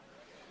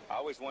I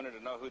always wanted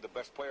to know who the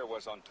best player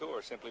was on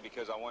tour simply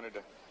because I wanted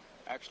to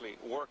actually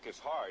work as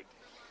hard.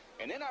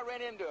 And then I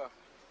ran into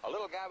a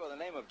little guy by the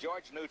name of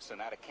George Knudsen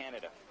out of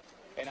Canada.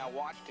 And I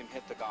watched him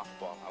hit the golf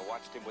ball. I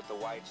watched him with the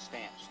wide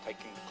stance,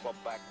 taking the club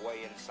back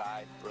way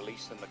inside,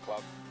 releasing the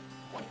club.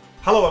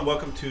 Hello and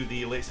welcome to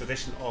the latest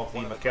edition of the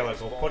Mackellar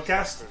Golf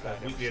Podcast,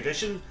 weekly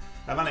edition.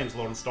 My name is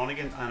Lawrence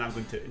Donegan and I'm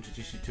going to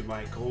introduce you to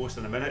my co-host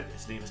in a minute.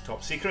 His name is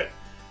Top Secret.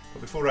 But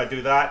before I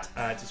do that,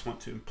 I just want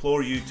to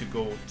implore you to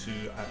go to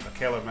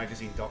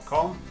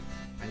MacKellarMagazine.com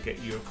and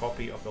get your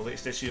copy of the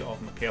latest issue of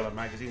Mackellar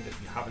Magazine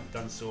if you haven't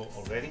done so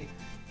already.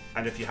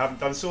 And if you haven't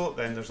done so,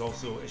 then there's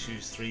also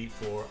issues 3,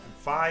 4 and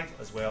 5,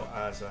 as well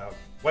as a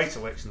wide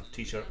selection of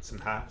t-shirts and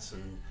hats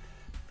and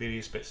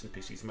various bits and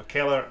pieces.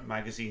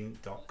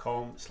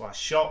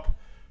 MacKellarMagazine.com/shop.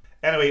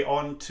 Anyway,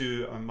 on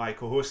to my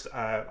co-host.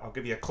 I'll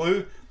give you a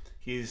clue.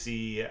 He's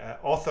the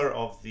author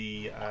of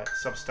the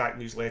Substack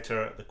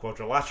newsletter, The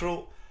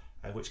Quadrilateral,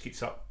 which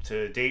keeps up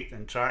to date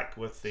and track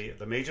with the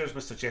majors.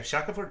 Mr. Jeff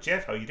Shackelford.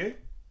 Jeff, how are you doing?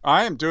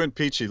 I am doing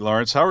peachy,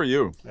 Lawrence. How are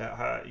you?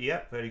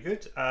 Yeah, very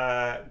good.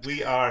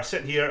 We are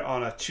sitting here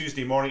on a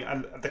Tuesday morning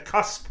and at the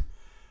cusp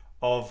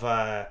of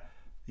the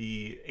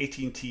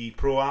 18T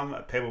Pro-Am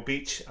at Pebble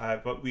Beach,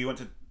 but we want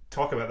to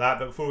talk about that.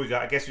 But before we go,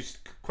 I guess we should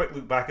quick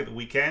look back at the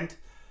weekend.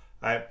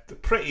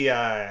 Pretty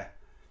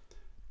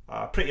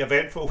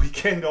eventful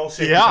weekend, all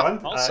said and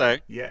done. I'll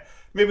say. Yeah,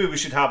 maybe we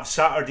should have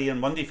Saturday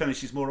and Monday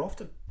finishes more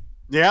often.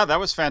 Yeah, that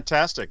was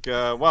fantastic.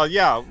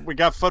 We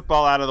got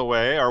football out of the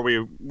way, or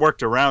we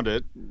worked around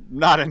it.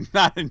 Not in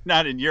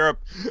Europe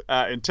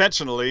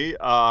intentionally.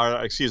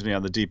 On the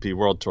DP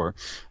World Tour.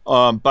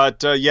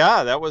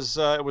 That was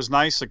it was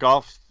nice. The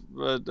golf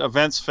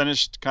events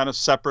finished kind of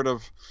separate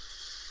of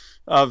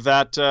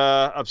that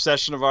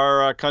obsession of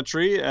our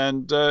country,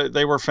 and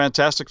they were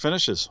fantastic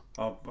finishes.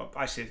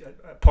 Actually,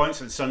 at points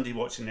on Sunday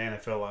watching the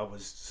NFL, I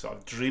was sort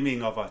of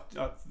dreaming of a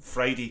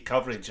Friday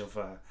coverage of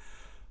a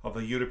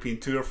European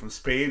tour from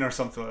Spain or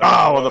something like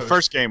that. The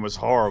first game was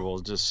horrible.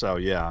 It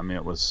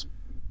was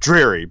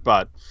dreary,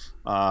 but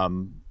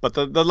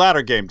the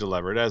latter game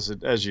delivered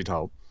as you'd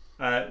hope.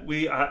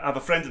 We have a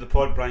friend of the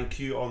pod, Brian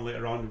Q, on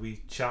later on.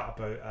 We chat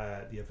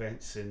about the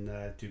events in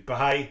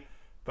Dubai,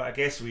 but I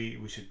guess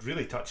we should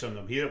really touch on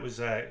them here. It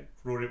was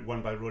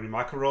won by Rory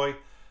McIlroy.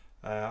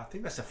 I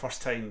think that's the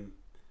first time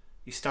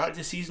he started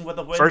the season with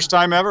a win. First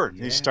time ever.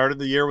 Yeah. He started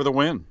the year with a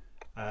win.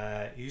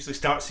 He usually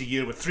starts the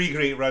year with 3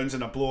 great rounds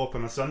and a blow up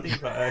on a Sunday,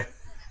 but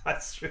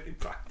that's really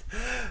bad.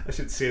 I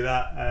should say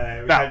that.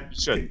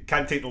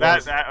 Can't take the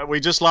Lord's. We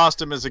just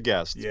lost him as a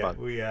guest. Yeah,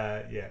 we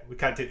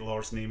can't take the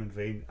Lord's name in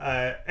vain.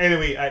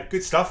 Anyway,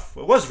 good stuff.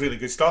 It was really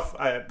good stuff.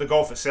 The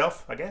golf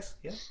itself, I guess.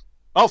 Yeah.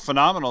 Oh,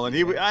 phenomenal!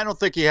 And I don't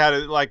think he had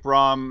it like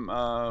Rahm.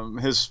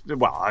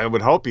 I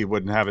would hope he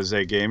wouldn't have his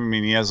A game. I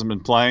mean, he hasn't been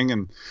playing,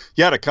 and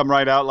to come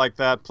right out like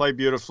that, play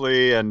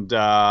beautifully, and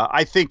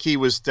I think he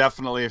was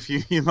definitely. If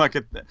you look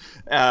at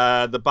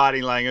the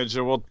body language,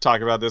 and we'll talk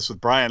about this with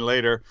Brian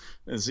later,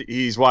 as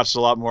he's watched a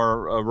lot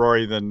more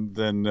Rory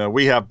than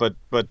we have, but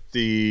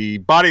the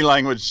body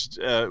language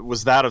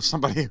was that of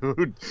somebody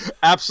who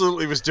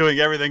absolutely was doing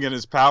everything in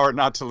his power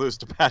not to lose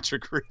to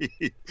Patrick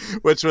Reed,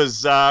 which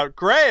was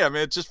great. I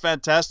mean, it's just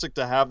fantastic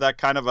to have that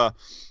kind of an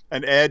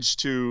edge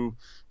to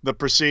the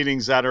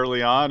proceedings that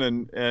early on,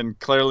 and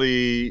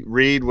clearly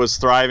Reed was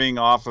thriving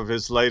off of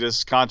his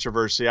latest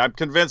controversy. I'm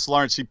convinced,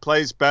 Lawrence, he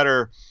plays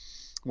better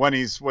when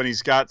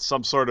he's got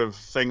some sort of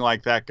thing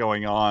like that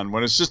going on.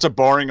 When it's just a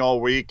boring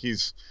all week,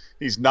 he's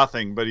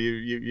nothing. But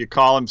you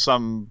call him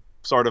some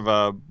sort of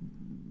a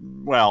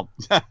I'm not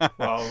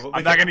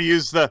going to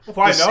use the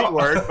C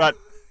word, but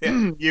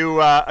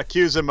you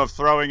accuse him of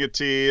throwing a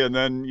tee, and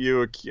then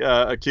you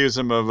accuse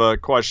him of a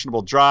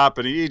questionable drop,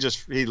 and he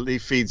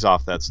feeds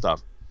off that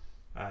stuff.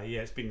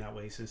 It's been that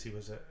way since he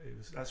was.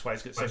 That's why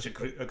he's got such a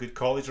good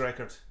college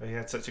record. He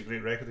had such a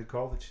great record in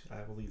college. I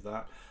believe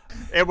that.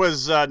 It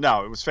was it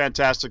was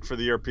fantastic for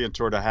the European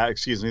Tour to have,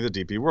 the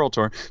DP World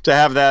Tour to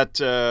have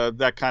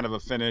that kind of a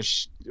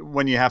finish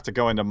when you have to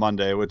go into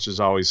Monday, which is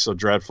always so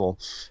dreadful.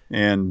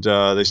 And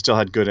they still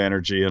had good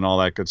energy and all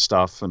that good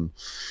stuff. And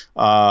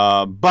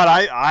but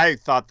I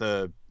thought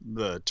the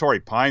Torrey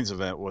Pines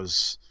event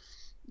was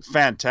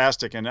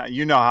fantastic, and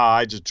you know how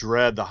I just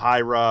dread the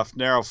high rough,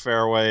 narrow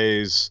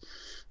fairways.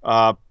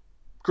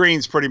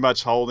 Greens pretty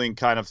much holding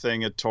kind of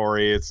thing at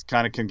Torrey. It's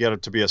kind of can get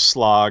it to be a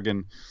slog,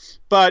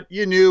 but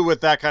you knew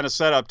with that kind of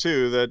setup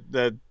too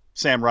that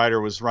Sam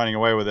Ryder was running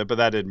away with it, but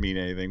that didn't mean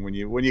anything.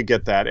 When you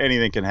get that,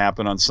 anything can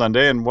happen on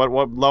Sunday. And what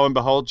lo and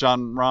behold,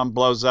 Jon Rahm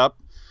blows up,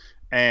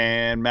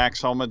 and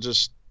Max Homa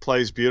just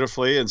plays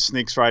beautifully and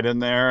sneaks right in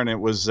there, and it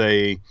was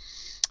a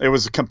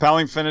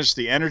compelling finish.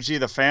 The energy,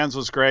 the fans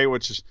was great,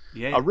 which is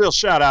a real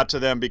shout out to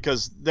them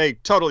because they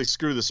totally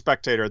screw the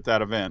spectator at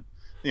that event.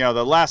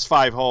 The last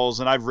 5 holes,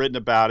 and I've written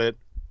about it,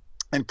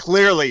 and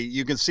clearly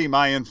you can see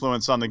my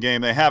influence on the game.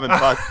 They haven't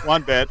budged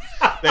one bit.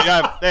 They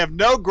have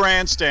no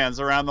grandstands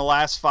around the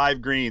last 5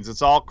 greens.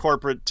 It's all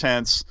corporate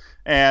tents,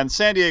 and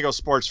San Diego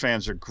sports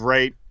fans are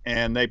great,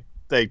 and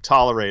they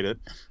tolerate it,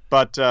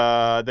 but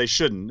they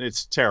shouldn't.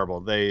 It's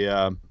terrible. They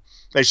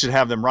They should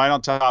have them right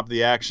on top of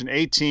the action.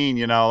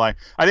 18, like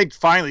I think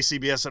finally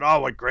CBS said, "Oh,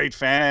 what great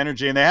fan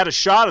energy!" And they had a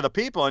shot of the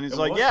people, and he's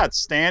like, "Yeah, it's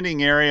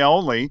standing area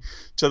only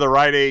to the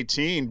right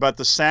 18." But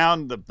the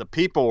sound, the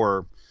people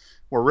were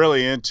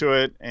really into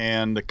it,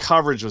 and the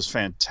coverage was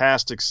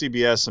fantastic.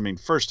 CBS, I mean,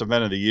 first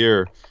event of the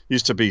year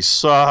used to be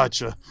so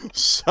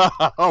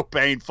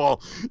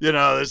painful.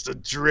 There's the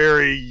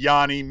dreary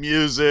Yanni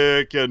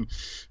music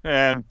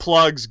and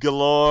plugs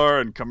galore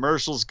and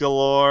commercials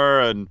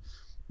galore, and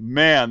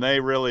man, they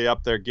really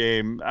upped their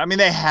game. I mean,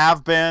 they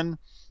have been,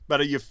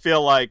 but you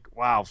feel like,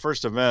 wow,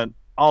 first event,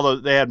 although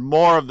they had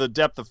more of the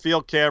depth of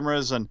field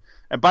cameras. And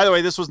by the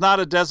way, this was not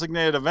a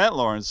designated event,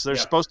 Lawrence. They're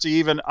supposed to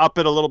even up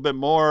it a little bit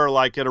more,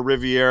 like at a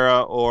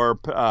Riviera or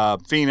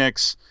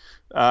Phoenix,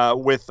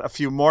 with a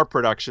few more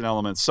production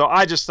elements. So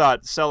I just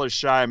thought Sellers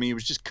Shy, I mean, he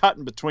was just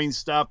cutting between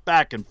stuff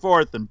back and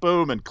forth and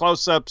boom and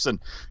close-ups, and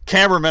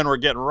cameramen were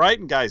getting right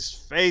in guys'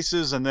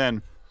 faces. And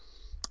then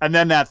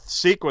that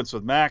sequence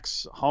with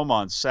Max home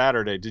on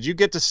Saturday. Did you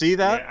get to see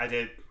that? Yeah, I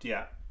did.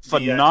 Yeah.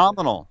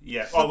 Phenomenal.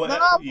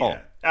 Phenomenal.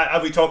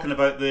 Are we talking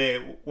about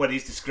what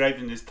he's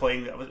describing as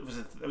playing? It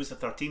was the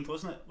 13th,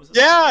 wasn't it?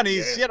 Yeah, and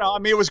he's I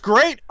mean, it was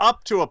great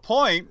up to a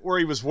point where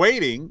he was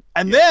waiting,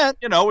 and then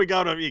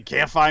he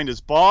can't find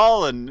his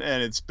ball, and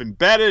it's been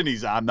bedded.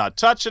 I'm not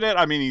touching it.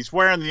 I mean, he's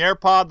wearing the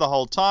AirPod the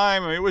whole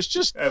time. I mean, it was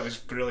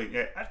brilliant.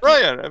 Yeah.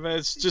 Brilliant. I mean,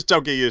 it's just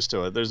don't get used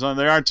to it.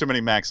 There aren't too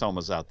many Max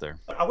Homas out there.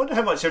 I wonder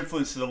how much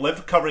influence the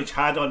live coverage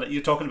had on it.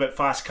 You're talking about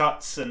fast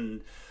cuts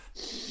and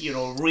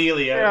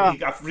really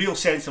a real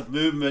sense of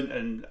movement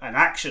and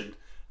action.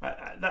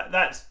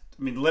 The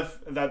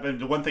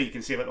one thing you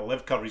can say about the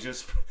live coverage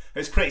is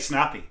it's pretty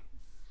snappy.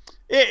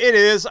 It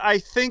is. I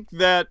think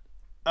that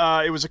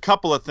it was a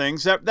couple of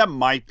things that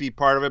might be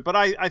part of it, but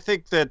I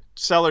think that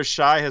Sellers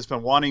Shy has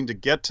been wanting to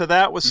get to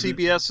that with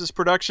CBS's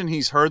production.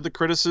 He's heard the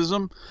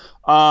criticism,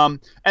 and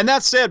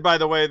that said, by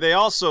the way, they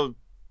also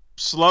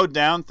slowed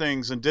down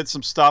things and did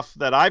some stuff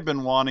that I've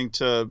been wanting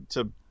to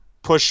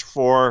push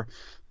for.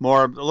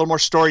 A little more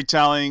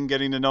storytelling,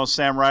 getting to know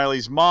Sam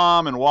Riley's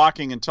mom and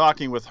walking and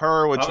talking with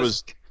her, which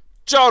was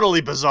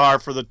totally bizarre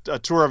for the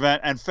tour event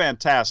and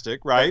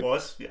fantastic, right? It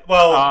was. Yeah.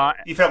 Well,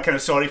 you felt kind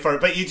of sorry for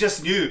it, but you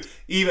just knew.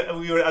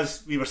 Even we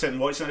were sitting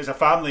watching it as a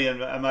family, and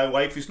my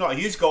wife, who's not a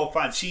huge golf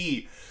fan,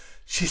 she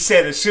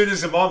said as soon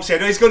as the mom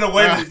said, "Oh, he's going to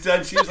win,"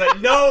 and she was like,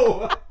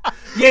 "No,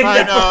 you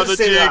never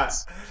say that."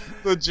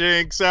 The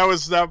jinx.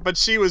 But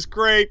she was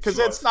great because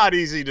it's not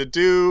easy to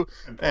do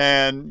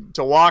and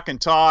to walk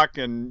and talk,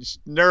 and she's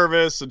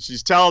nervous, and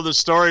she's telling the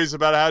stories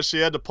about how she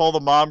had to pull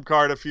the mom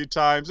card a few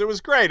times. It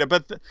was great.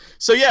 But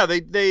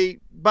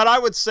but I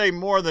would say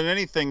more than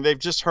anything, they've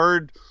just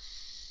heard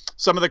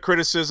some of the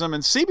criticism,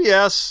 and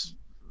CBS,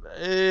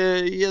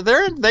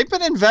 they've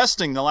been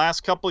investing the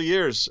last couple of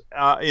years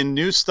in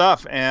new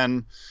stuff,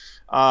 and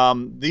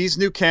these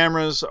new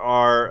cameras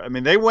are. I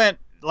mean, they went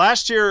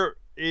last year.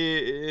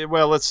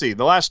 Well, let's see.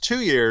 The last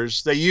 2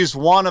 years, they used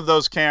one of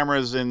those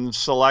cameras in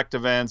select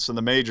events and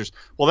the majors.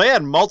 Well, they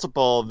had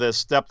multiple of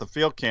this depth of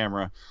field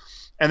camera,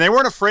 and they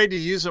weren't afraid to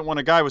use it when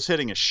a guy was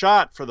hitting a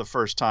shot for the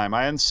first time.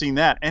 I hadn't seen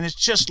that, and it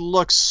just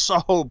looks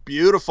so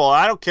beautiful.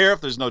 I don't care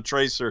if there's no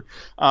tracer.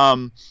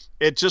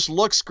 It just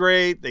looks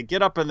great. They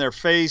get up in their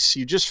face.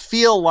 You just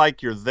feel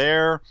like you're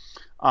there.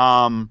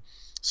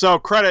 So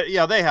credit,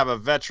 they have a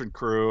veteran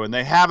crew, and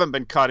they haven't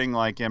been cutting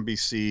like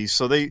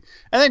NBC.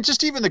 And then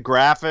just even the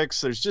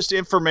graphics, there's just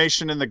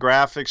information in the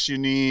graphics you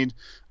need.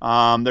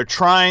 They're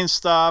trying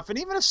stuff, and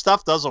even if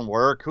stuff doesn't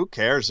work, who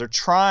cares? They're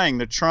trying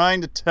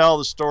to tell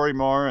the story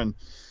more. And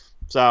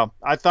so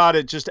I thought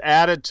it just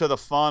added to the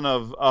fun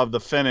of the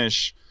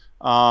finish.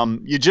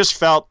 You just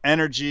felt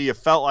energy. You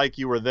felt like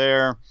you were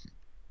there.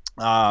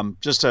 And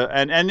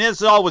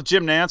it's all with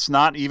Jim Nantz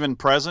not even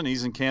present.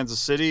 He's in Kansas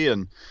City,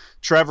 and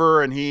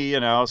Trevor and he,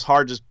 it's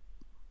hard to.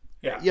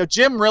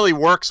 Jim really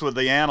works with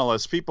the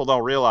analysts. People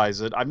don't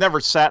realize it. I've never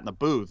sat in the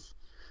booth,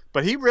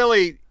 but he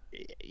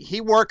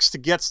works to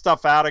get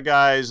stuff out of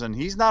guys, and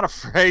he's not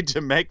afraid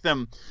to make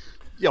them,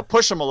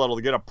 push them a little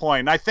to get a point.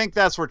 And I think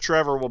that's where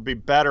Trevor will be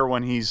better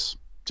when he's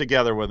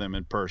together with him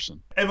in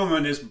person.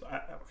 Immelman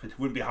it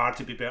wouldn't be hard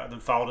to be better than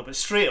Faldo, but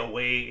straight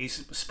away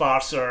he's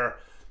sparser.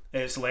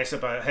 It's less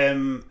about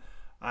him.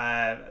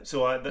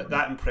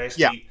 That impressed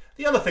me.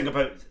 The other thing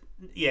about.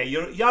 Yeah,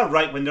 you're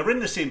right. When they're in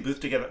the same booth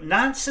together,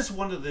 Nantz is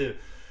one of the.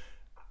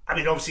 I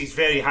mean, obviously he's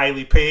very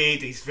highly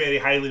paid, he's very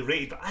highly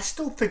rated, but I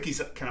still think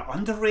he's kind of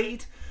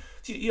underrated.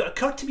 It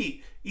occurred to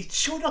me he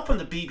showed up on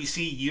the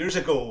BBC years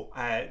ago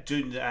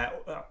doing a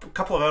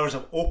couple of hours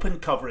of Open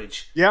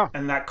coverage. Yeah.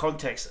 In that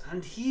context,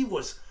 and he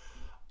was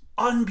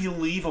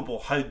unbelievable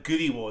how good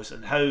he was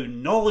and how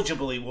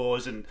knowledgeable he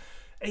was, and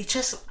he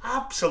just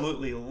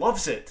absolutely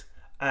loves it.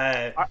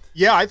 I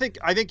think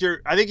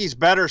he's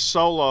better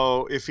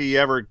solo if he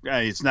ever.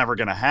 It's never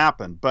going to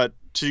happen. But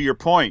to your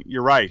point,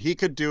 you're right. He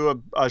could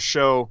do a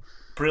show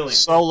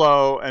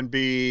solo and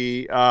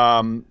be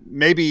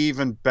maybe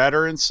even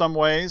better in some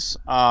ways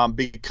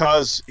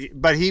because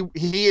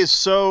he is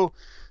so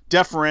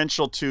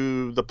deferential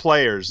to the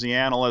players, the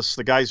analysts,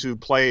 the guys who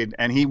played,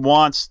 and he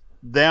wants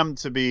them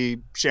to be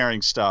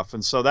sharing stuff,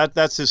 and so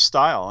that's his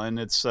style, and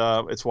it's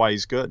why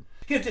he's good.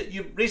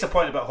 You raised a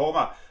point about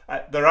Homa.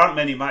 There aren't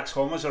many Max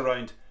Homas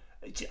around.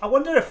 I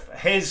wonder if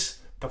his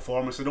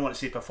performance, I don't want to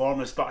say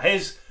performance, but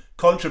his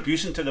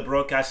contribution to the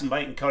broadcasting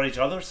might encourage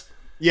others.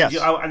 Yes.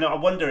 And I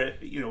wonder,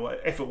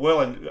 if it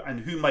will, and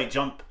who might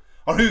jump,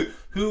 or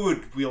who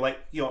would we like,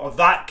 of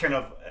that kind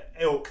of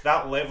ilk,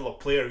 that level of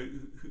player,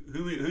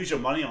 who's your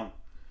money on?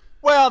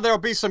 Well, there'll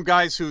be some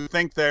guys who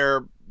think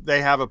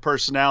they have a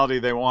personality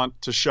they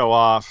want to show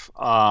off,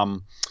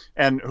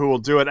 and who will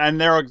do it. And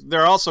there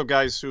are also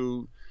guys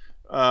who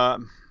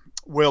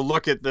will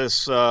look at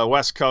this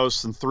West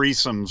Coast and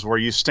threesomes where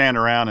you stand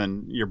around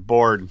and you're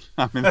bored.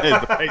 I mean,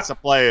 the pace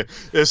of play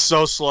is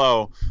so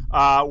slow,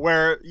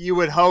 where you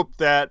would hope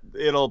that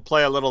it'll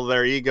play a little of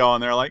their ego,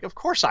 and they're like, of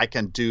course I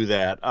can do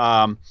that.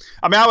 I mean,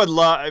 I would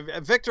love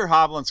 – Victor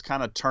Hovland's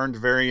kind of turned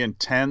very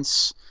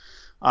intense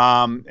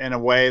in a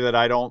way that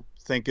I don't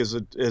think is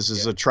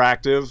as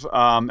attractive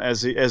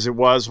as it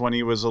was when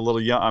he was a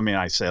little young. I mean,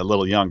 I say a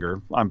little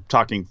younger. I'm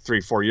talking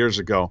 3-4 years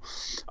ago.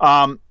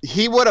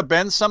 He would have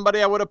been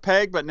somebody I would have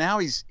pegged, but now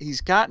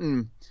he's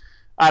gotten,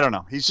 I don't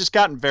know. He's just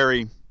gotten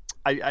very.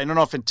 I don't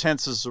know if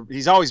intense is.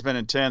 He's always been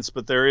intense,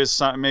 but there is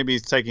some. Maybe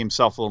he's taking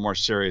himself a little more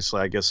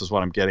seriously, I guess is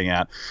what I'm getting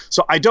at.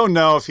 So I don't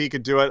know if he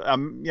could do it.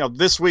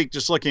 This week,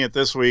 just looking at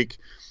this week,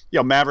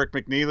 Maverick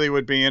McNeely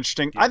would be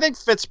interesting. Yeah. I think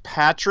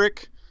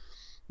Fitzpatrick.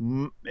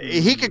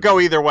 He could go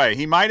either way.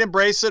 He might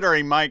embrace it, or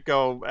he might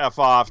go F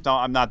off. No,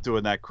 I'm not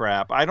doing that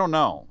crap. I don't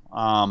know.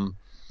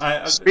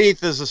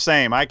 Spieth is the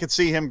same. I could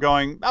see him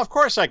going, of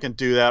course I can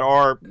do that,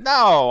 or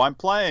no, I'm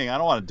playing. I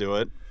don't want to do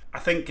it. I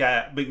think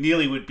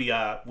McNeely would be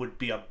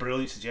a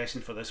brilliant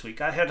suggestion for this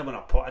week. I heard him on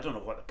I don't know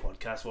what the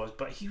podcast was,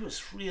 but he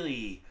was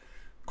really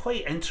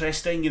quite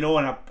interesting,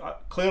 and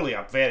clearly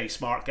a very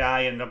smart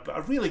guy and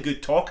a really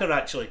good talker,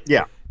 actually.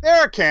 Yeah, there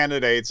are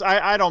candidates.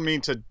 I don't mean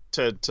to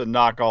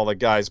knock all the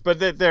guys, but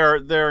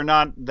they're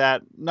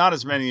not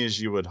as many as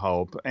you would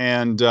hope.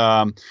 And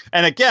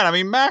again, I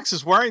mean, Max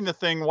is wearing the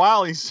thing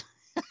while he's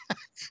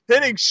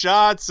hitting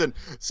shots, and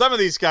some of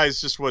these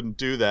guys just wouldn't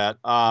do that.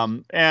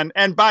 And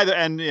then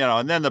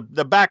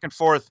the back and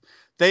forth,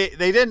 they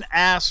didn't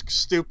ask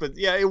stupid.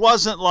 Yeah, it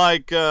wasn't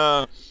like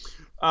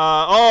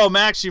oh,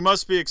 Max, you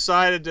must be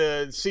excited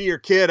to see your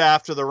kid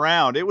after the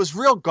round. It was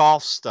real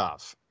golf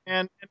stuff,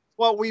 and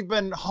what we've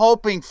been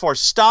hoping for.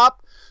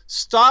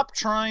 Stop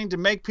trying to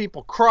make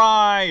people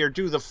cry or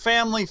do the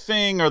family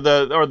thing or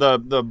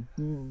the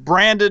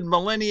branded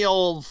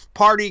millennial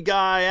party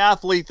guy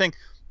athlete thing.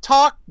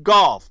 Talk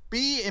golf.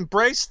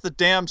 Embrace the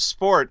damn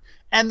sport.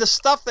 And the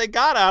stuff they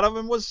got out of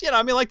him was,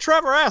 like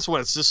Trevor asked, when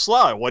it's this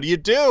slow, what do you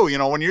do?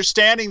 When you're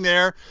standing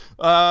there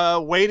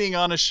waiting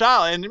on a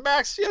shot. And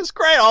Max, it's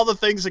great, all the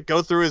things that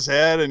go through his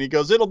head. And he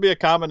goes, it'll be a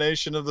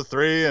combination of the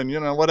three and,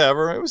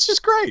 whatever. It was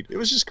just great.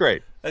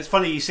 It's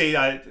funny you say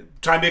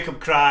try and make him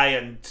cry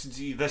and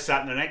this,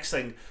 that, and the next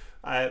thing.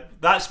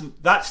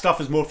 That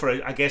stuff is more for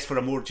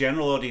a more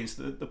general audience.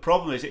 The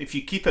problem is if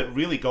you keep it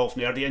really golf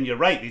nerdy, and you're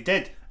right, they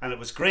did, and it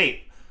was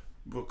great.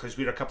 Because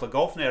we're a couple of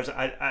golf nerds.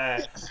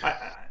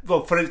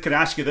 Can I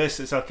ask you this?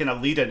 It's a kind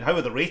of lead-in. How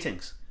are the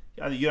ratings?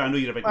 I know you're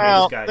a big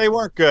ratings guy. They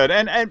weren't good,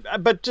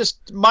 but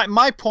just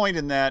my point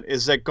in that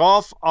is that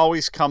golf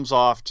always comes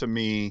off to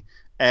me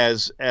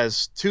as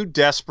too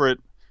desperate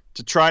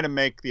to try to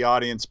make the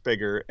audience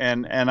bigger.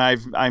 And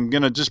I'm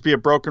gonna just be a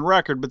broken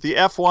record, but the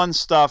F1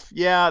 stuff,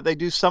 yeah, they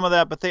do some of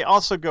that, but they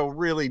also go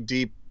really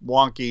deep,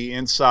 wonky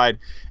inside.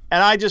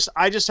 And I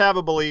just have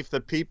a belief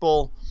that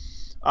people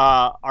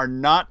are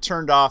not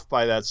turned off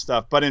by that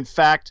stuff, but in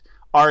fact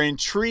are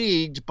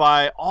intrigued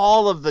by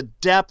all of the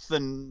depth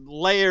and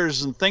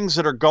layers and things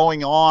that are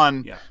going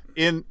on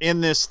in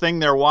this thing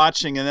they're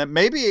watching, and that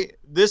maybe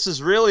this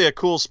is really a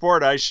cool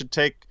sport I should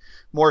take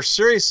more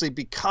seriously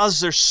because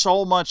there's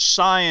so much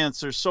science,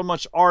 there's so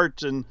much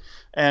art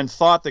and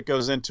thought that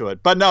goes into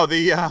it. But no,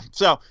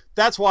 so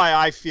that's why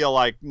I feel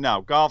like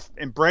golf,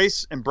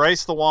 embrace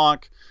the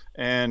wonk.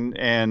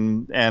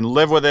 And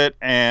live with it,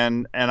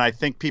 and I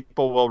think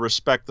people will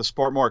respect the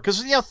sport more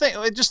because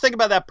just think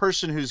about that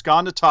person who's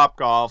gone to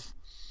Topgolf,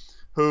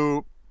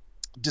 who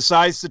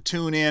decides to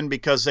tune in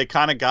because they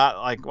kind of got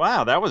like,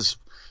 wow, that was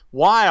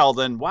wild,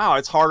 and wow,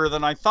 it's harder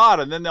than I thought,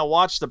 and then they'll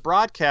watch the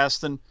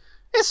broadcast, and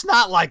it's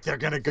not like they're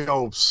going to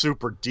go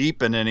super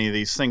deep in any of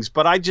these things,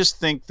 but I just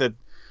think that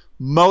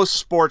most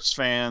sports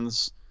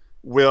fans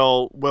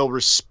will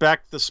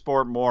respect the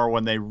sport more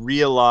when they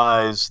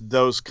realize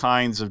those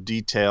kinds of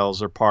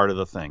details are part of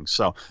the thing.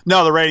 So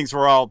no, the ratings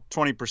were all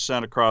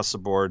 20% across the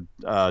board,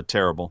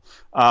 terrible.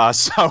 But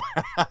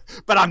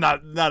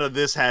none of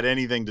this had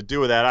anything to do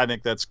with that. I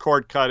think that's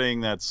cord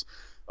cutting, that's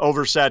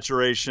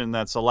oversaturation,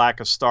 that's a lack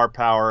of star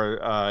power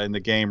in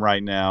the game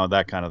right now,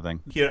 that kind of thing.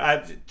 Here,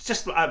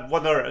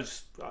 one other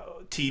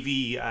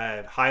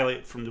TV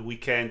highlight from the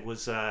weekend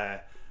was.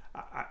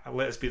 I'll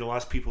let us be the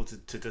last people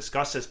to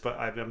discuss this, but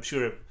I'm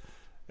sure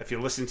if you're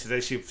listening to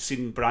this, you've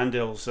seen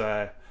Brandell's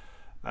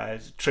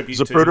tribute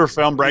to Zapruder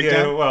film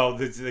breakdown. Yeah, well,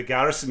 the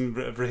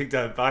Garrison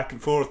breakdown, back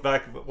and forth,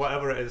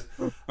 whatever it is.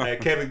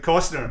 Kevin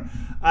Costner.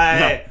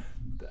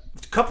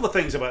 A couple of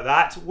things about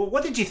that.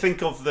 What did you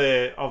think of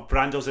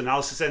Brando's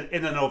analysis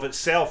in and of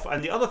itself?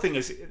 And the other thing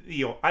is,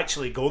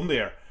 actually going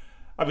there.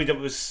 I mean, it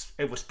was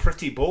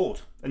pretty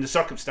bold in the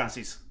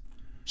circumstances.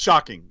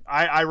 Shocking.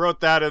 I wrote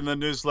that in the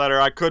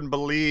newsletter. I couldn't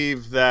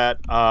believe that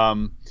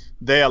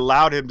they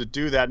allowed him to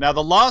do that. Now,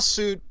 the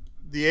lawsuit,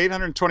 the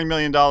 $820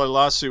 million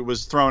lawsuit,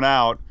 was thrown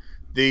out.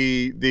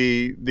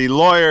 The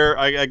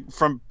lawyer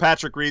from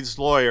Patrick Reed's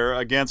lawyer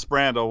against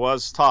Brando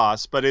was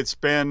tossed, but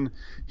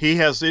he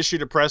has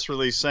issued a press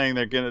release saying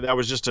that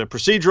was just a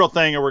procedural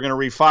thing and we're going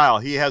to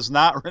refile. He has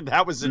not.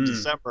 That was in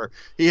December.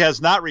 He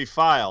has not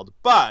refiled,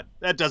 but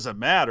that doesn't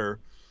matter.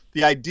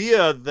 The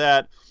idea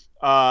that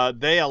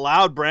they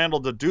allowed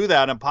Brando to do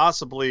that and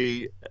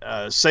possibly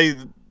say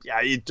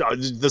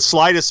the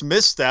slightest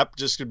misstep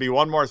just could be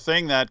one more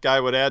thing that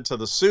guy would add to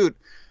the suit.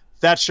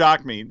 That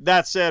shocked me.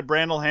 That said,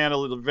 Brando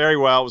handled it very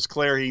well. It was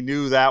clear he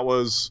knew that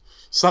was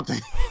something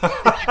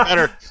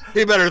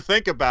he better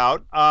think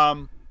about.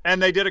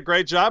 And they did a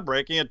great job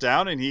breaking it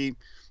down. And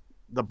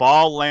the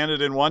ball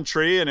landed in one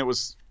tree and it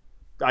was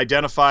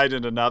identified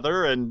in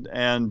another. And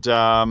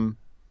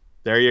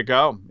there you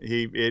go.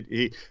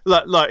 He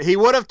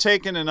would have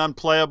taken an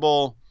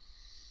unplayable.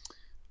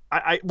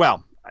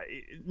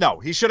 No,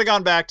 he should have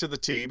gone back to the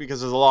tee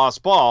because of the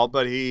lost ball,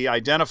 but he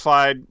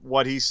identified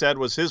what he said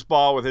was his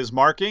ball with his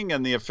marking,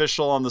 and the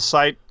official on the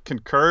site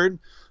concurred.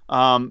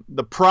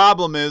 The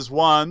problem is,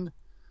 one,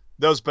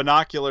 those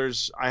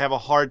binoculars, I have a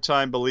hard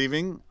time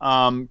believing,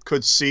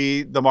 could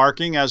see the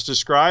marking as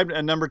described.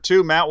 And number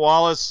two, Matt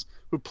Wallace,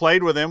 who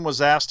played with him,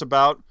 was asked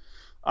about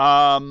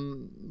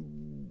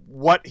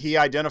what he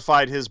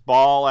identified his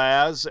ball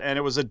as, and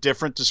it was a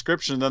different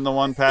description than the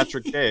one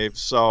Patrick gave.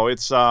 So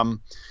it's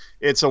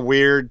a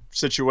weird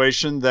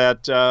situation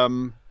that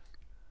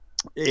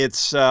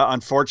it's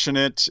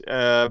unfortunate,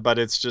 but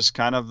it's just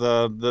kind of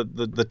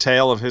the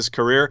tale of his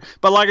career.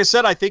 But like I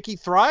said, I think he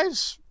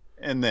thrives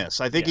in this.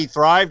 I think he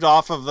thrived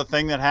off of the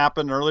thing that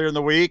happened earlier in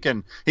the week,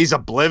 and he's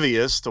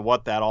oblivious to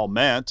what that all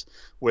meant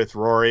with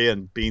Rory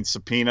and being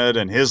subpoenaed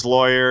and his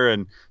lawyer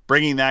and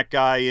bringing that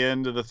guy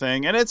into the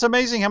thing. And it's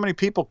amazing how many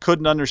people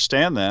couldn't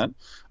understand that.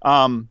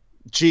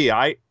 Do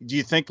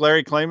you think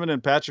Larry Klayman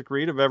and Patrick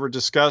Reed have ever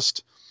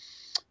discussed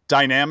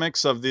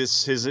dynamics of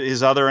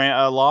his other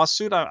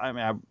lawsuit? I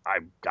mean, I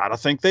gotta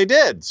think they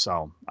did.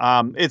 So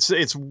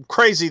it's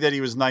crazy that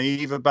he was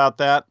naive about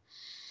that,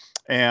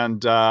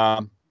 and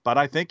but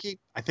I think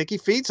he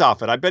feeds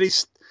off it. I bet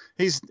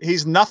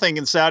he's nothing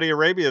in Saudi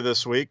Arabia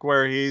this week,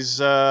 where he's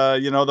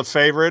the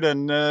favorite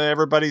and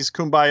everybody's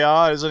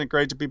kumbaya. Isn't it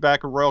great to be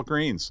back at Royal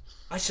Greens?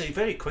 Actually,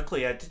 very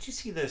quickly, did you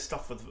see the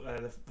stuff with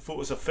the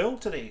photos of Phil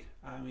today?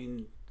 I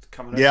mean,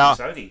 coming out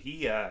from Saudi,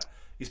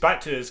 he's back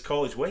to his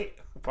college weight.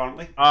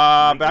 Apparently,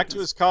 back to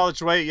his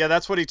college weight. Yeah,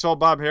 that's what he told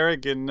Bob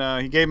Herrig, and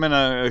he gave him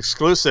an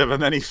exclusive,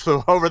 and then he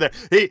flew over there.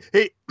 He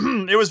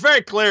it was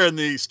very clear in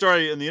the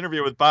story, in the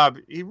interview with Bob,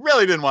 he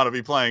really didn't want to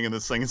be playing in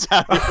this thing. He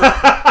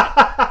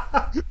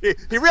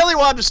really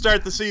wanted to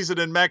start the season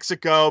in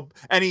Mexico,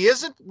 and he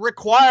isn't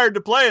required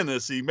to play in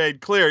this. He made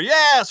clear,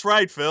 yes,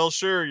 right, Phil,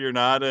 sure you're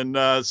not,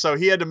 and so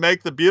he had to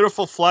make the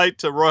beautiful flight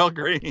to Royal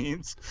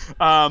Greens.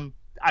 I'm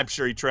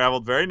sure he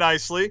traveled very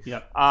nicely,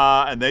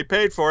 and they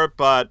paid for it,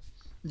 but.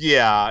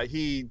 Yeah,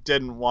 he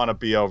didn't want to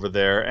be over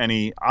there.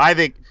 And I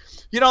think,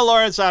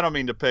 Lawrence, I don't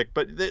mean to pick,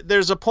 but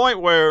there's a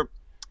point where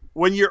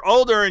when you're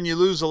older and you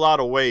lose a lot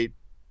of weight,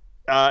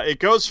 it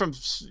goes from,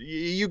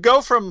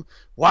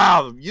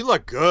 wow, you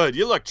look good,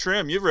 you look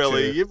trim, you've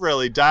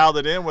really dialed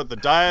it in with the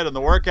diet and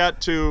the workout,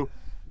 to,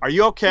 are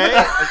you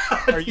okay?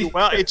 Are you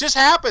well? It just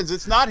happens.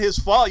 It's not his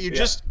fault.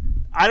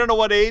 I don't know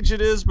what age it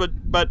is,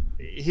 but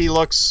he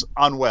looks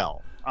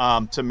unwell.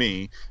 To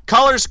me,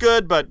 color's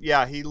good, but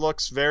yeah, he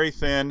looks very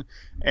thin.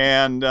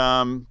 And,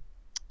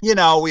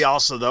 we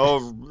also,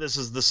 though, this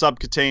is the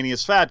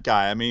subcutaneous fat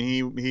guy. I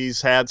mean,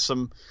 he's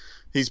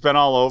been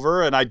all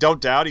over, and I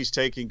don't doubt he's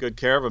taking good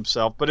care of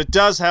himself, but it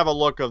does have a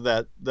look of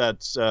that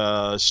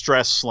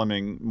stress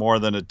slimming more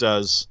than it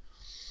does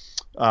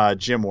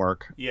gym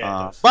work. Yeah,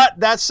 it does. But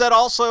that said,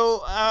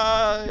 also,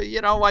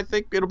 I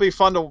think it'll be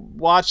fun to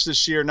watch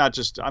this year.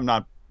 I'm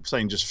not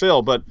saying just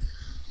Phil, but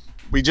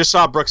we just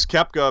saw Brooks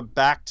Koepka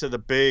back to the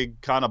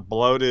big kind of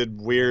bloated,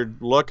 weird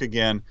look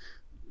again.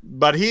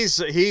 But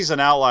he's an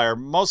outlier.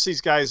 Most of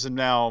these guys have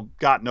now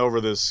gotten over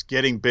this,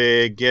 getting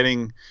big,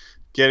 getting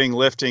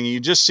lifting.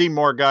 You just see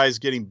more guys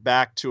getting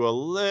back to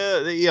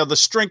the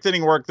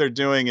strengthening work they're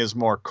doing is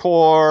more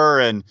core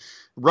and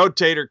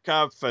rotator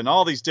cuff and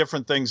all these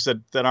different things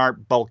that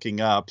aren't bulking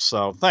up.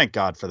 So thank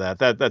God for that.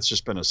 That's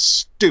just been a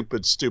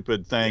stupid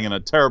thing and a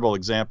terrible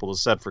example to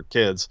set for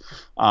kids.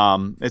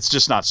 It's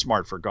just not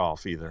smart for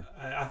golf either.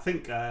 I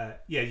think,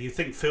 you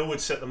think Phil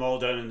would sit them all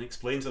down and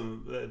explain to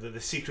them the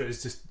secret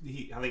is just,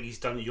 I think he's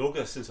done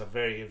yoga since a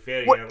very,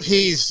 very early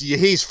age.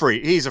 He's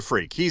free. He's a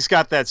freak. He's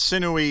got that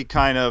sinewy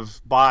kind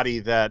of body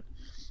that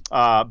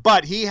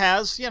But he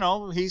has,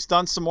 he's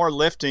done some more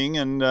lifting,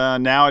 and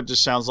now it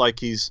just sounds like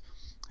he's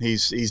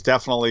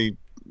definitely,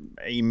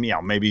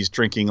 maybe he's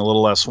drinking a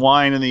little less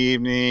wine in the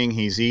evening.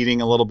 He's eating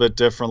a little bit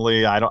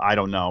differently. I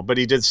don't know, but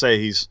he did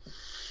say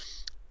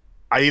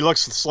he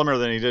looks slimmer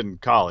than he did in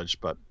college.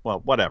 But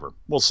well, whatever.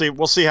 We'll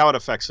see how it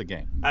affects the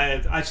game.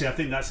 Actually, I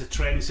think that's a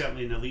trend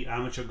certainly in elite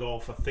amateur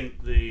golf. I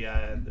think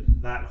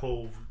that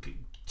whole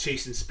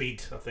chasing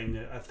speed. I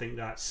think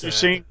that's. You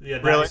see? Yeah,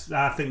 really?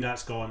 I think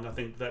that's gone. I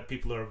think that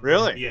people are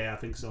really. Yeah, I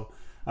think so.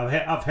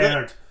 I've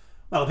heard.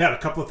 Well, I've heard a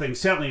couple of things.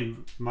 Certainly,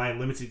 my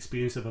limited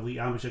experience of elite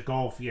amateur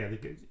golf. People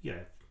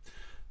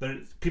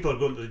are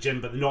going to the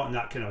gym, but they're not in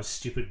that kind of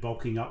stupid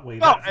bulking up way.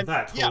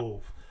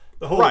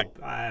 The whole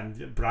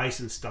right.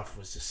 Bryson stuff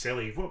was just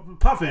silly.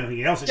 Apart from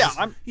anything else,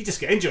 you just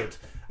get injured.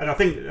 And I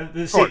think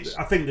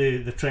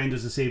the trend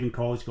is the same in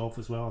college golf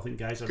as well. I think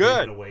guys are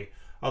moving away.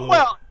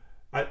 Although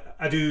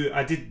I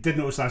did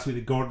notice last week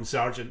that Gordon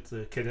Sargent,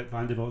 the kid at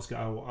Vanderbilt's,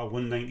 got a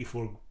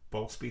 194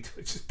 ball speed,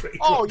 which is pretty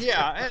good. Oh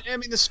yeah, I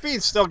mean the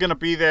speed's still going to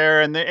be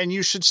there, and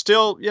you should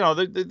still,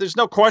 there's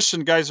no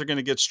question guys are going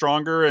to get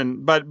stronger,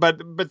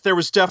 but there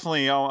was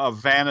definitely a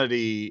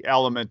vanity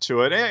element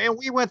to it, and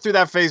we went through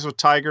that phase with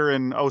Tiger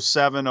in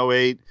 07,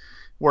 08,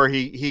 where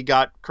he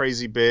got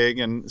crazy big,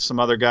 and some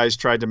other guys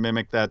tried to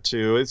mimic that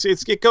too.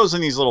 It goes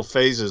in these little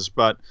phases,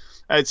 but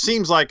it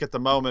seems like at the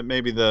moment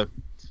maybe the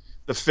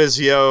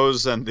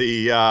physios and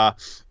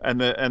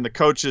the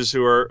coaches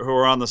who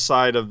are on the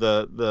side of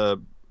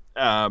the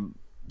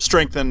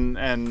strength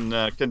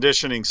and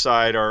conditioning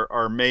side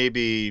are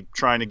maybe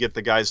trying to get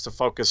the guys to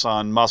focus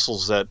on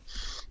muscles that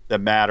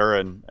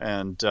matter,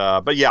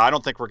 but yeah, I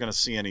don't think we're going to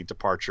see any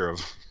departure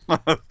of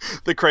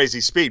the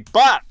crazy speed,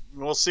 but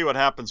we'll see what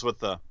happens with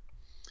the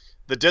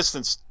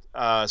distance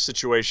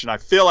situation. I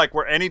feel like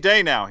we're any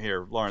day now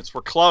here, Lawrence.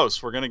 We're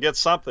close. We're going to get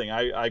something.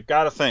 I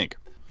got to think.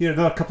 Here,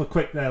 another couple of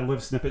quick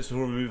live snippets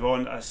before we move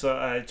on. I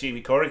saw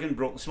Jamie Corrigan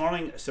broke this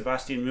morning.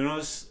 Sebastian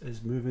Munoz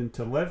is moving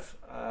to live.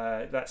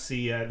 That's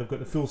they've got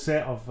the full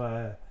set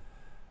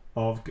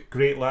of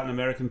great Latin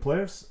American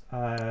players.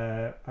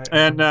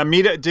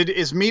 Mito,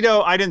 is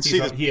Mito? I didn't see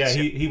this. Yeah,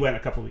 he went a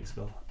couple of weeks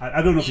ago.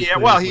 I don't know if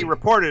he's he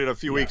reported it a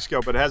few weeks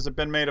ago, but has it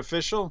been made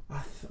official?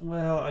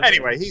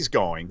 Anyway, he's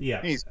going.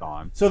 Yeah, he's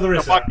gone. So there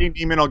is. Joaquin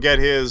Niemann will get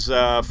his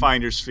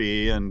finder's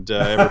fee, and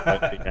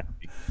everybody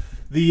happy.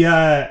 The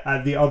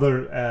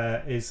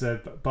other is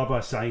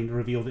Bubba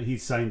revealed that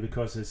he's signed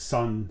because his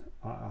son,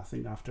 I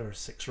think after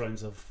 6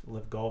 rounds of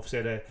live golf,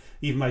 said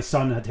even my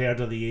son had heard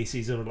of the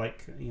Aces, or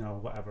like,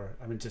 whatever.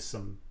 I mean, just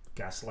some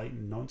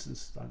gaslighting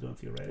nonsense. I don't know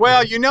if you're right.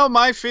 Well,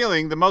 my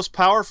feeling, the most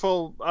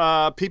powerful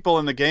people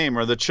in the game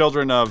are the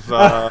children of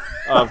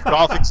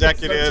golf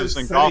executives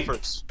and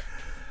golfers.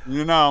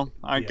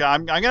 I'm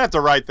gonna have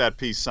to write that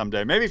piece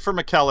someday. Maybe for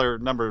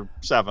McKellar number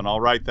 7, I'll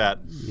write that.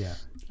 Yeah.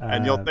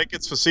 And you'll think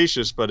it's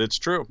facetious, but it's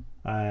true.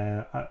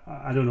 I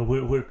don't know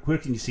where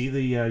can you see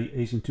the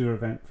Asian Tour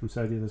event from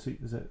Saudi this week?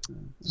 Is it?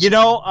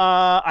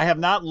 I have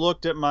not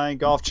looked at my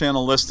Golf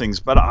Channel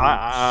listings, but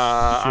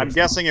I'm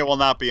guessing it will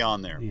not be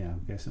on there. Yeah,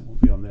 I'm guessing it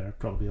won't be on there.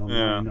 Probably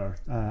online, or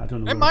I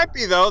don't know. It might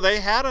be though. They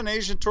had an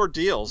Asian Tour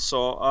deal,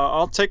 so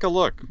I'll take a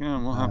look. Yeah,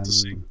 we'll have to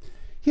see.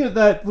 Here,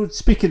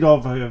 speaking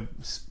of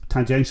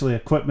tangentially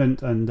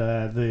equipment and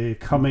the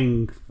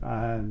coming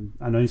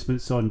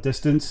announcements on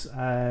distance.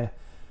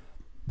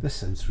 This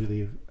sounds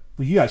really.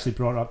 Well, you actually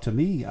brought it up to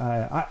me,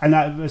 and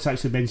that was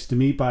actually mentioned to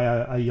me by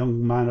a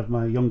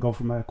young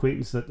golfer, my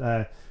acquaintance,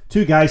 that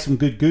 2 guys from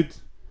Good,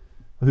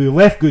 who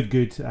left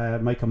Good,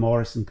 Micah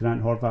Morris and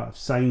Grant Horvat,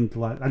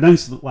 have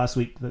announced last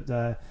week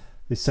that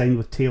they signed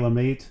with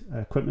TaylorMade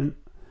equipment.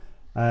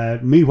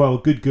 Meanwhile,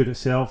 Good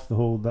itself,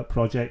 that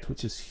project,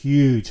 which is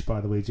huge, by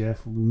the way,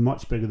 Jeff,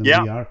 much bigger than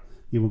we are.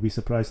 You will be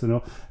surprised to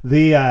know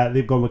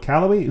they've gone with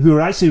Callaway, who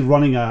are actually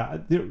running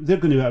they're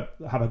going to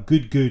have a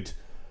Good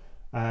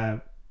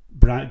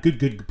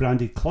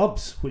branded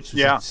clubs, which is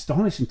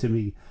astonishing to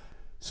me.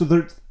 So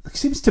it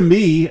seems to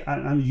me,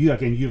 and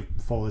you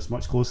follow this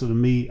much closer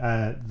than me,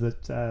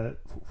 that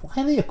why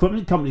are the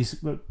equipment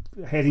companies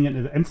heading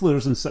into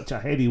influencers in such a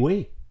heavy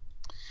way?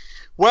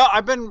 Well,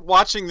 I've been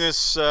watching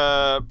this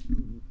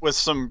with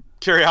some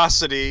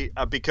curiosity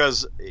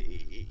because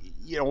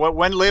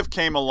when Liv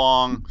came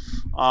along,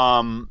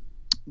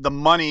 the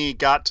money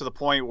got to the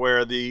point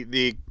where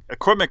the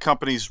equipment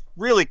companies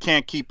really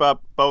can't keep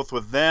up both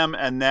with them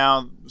and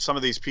now some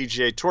of these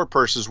PGA Tour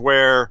purses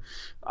where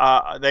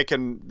they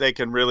can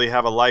really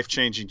have a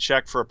life-changing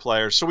check for a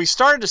player. So we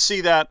started to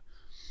see that,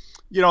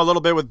 a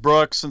little bit with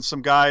Brooks and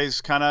some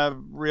guys kind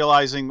of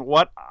realizing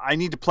what I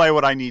need to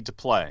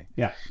play.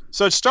 Yeah.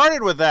 So it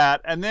started with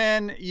that, and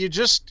then you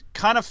just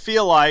kind of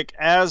feel like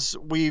as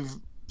we've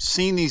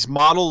seen these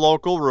model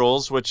local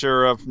rules, which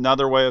are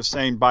another way of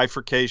saying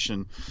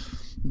bifurcation,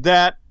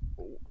 that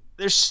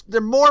there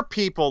are more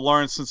people,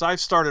 Lawrence, since I've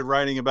started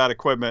writing about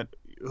equipment,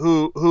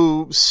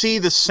 who see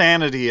the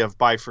sanity of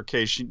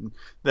bifurcation,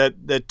 that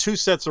 2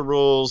 sets of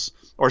rules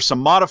or some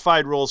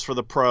modified rules for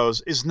the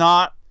pros is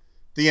not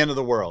the end of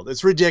the world.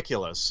 It's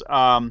ridiculous.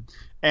 And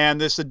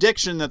this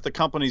addiction that the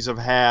companies have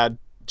had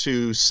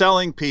to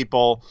selling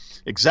people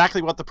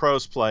exactly what the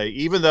pros play,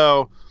 even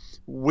though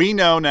we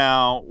know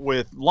now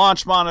with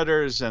launch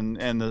monitors and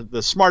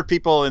the smart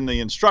people in the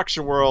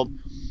instruction world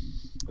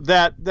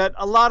that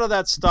a lot of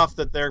that stuff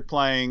that they're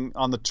playing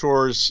on the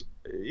tours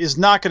is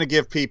not going to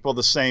give people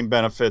the same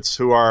benefits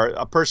who are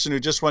a person who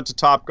just went to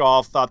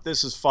Topgolf, thought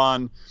this is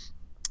fun,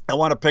 I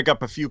want to pick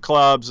up a few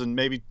clubs and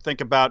maybe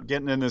think about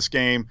getting in this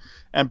game,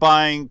 and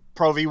buying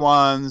Pro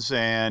V1s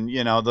and,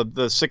 you know, the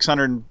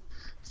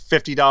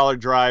 $650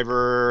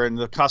 driver and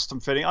the custom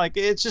fitting. Like,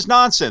 it's just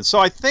nonsense. So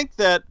I think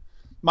that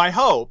my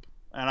hope,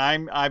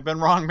 and I've been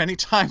wrong many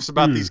times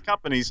about these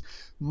companies,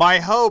 my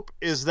hope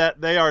is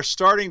that they are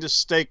starting to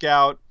stake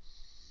out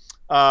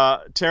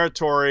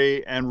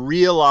territory and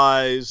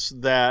realize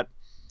that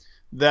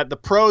the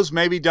pros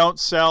maybe don't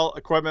sell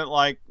equipment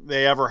like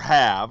they ever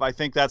have. I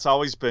think that's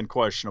always been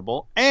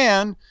questionable.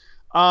 And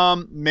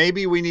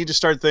maybe we need to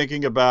start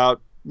thinking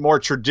about more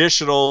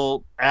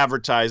traditional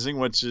advertising,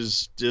 which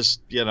is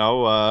just, you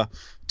know,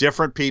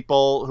 different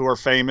people who are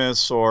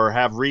famous or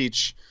have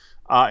reach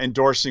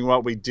endorsing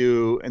what we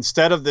do,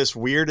 instead of this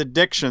weird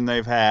addiction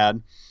they've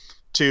had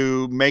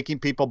to making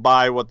people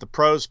buy what the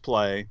pros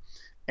play.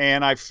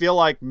 And I feel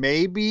like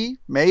maybe,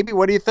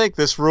 what do you think?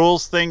 This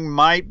rules thing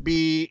might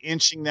be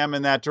inching them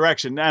in that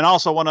direction. And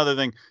also one other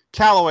thing,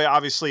 Callaway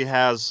obviously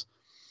has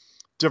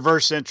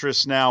diverse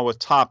interests now with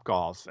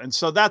Topgolf. And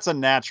so that's a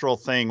natural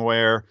thing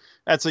where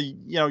that's a,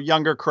 you know,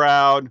 younger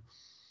crowd.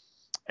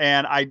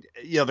 And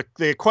the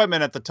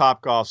equipment at the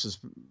Topgolfs is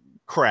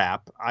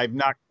crap. I've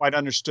not quite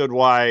understood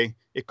why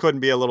it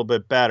couldn't be a little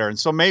bit better. And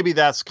so maybe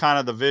that's kind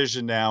of the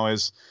vision now,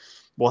 is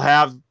we'll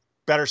have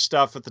better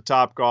stuff at the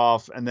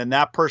Topgolf, and then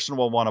that person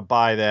will want to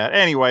buy that.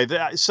 Anyway,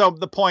 so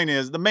the point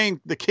is,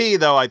 the key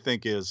though, I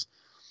think, is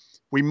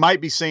we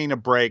might be seeing a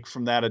break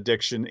from that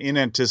addiction in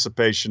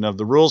anticipation of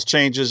the rules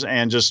changes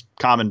and just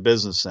common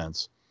business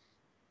sense.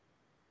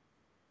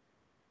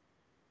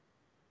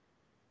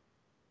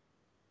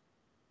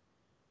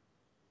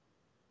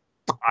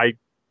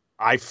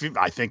 I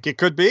think it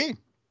could be.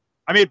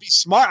 I mean, it'd be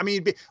smart. I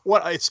mean,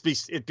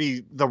 it'd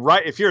be the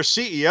right. If you're a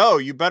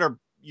CEO,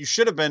 you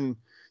should have been.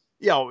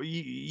 You know,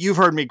 you've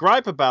heard me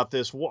gripe about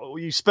this.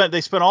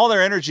 They spent all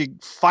their energy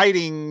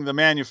fighting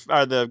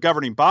the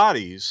governing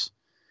bodies,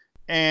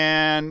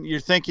 and you're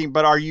thinking,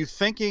 but are you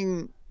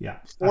thinking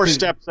four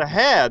steps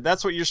ahead?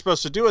 That's what you're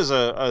supposed to do as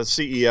a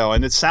CEO,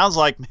 and it sounds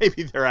like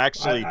maybe they're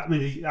actually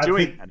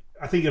doing that.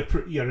 I think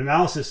your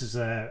analysis is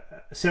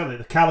certainly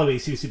the Callaway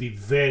seems to be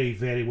very,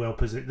 very well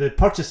positioned. The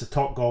purchase of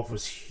Topgolf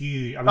was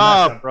huge.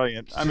 I mean,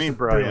 brilliant! I mean,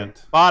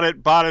 brilliant.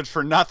 Bought it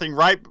for nothing,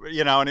 right?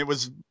 You know, and it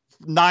was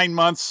 9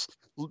 months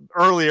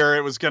earlier.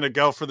 It was going to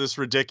go for this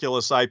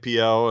ridiculous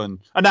IPO, and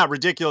not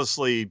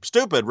ridiculously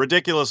stupid,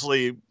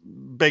 ridiculously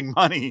big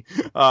money.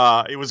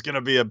 It was going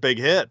to be a big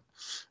hit,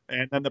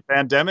 and then the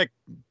pandemic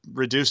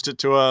reduced it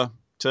to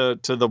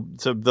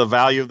the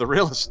value of the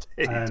real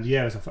estate. And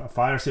it was a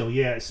fire sale.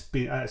 Yeah,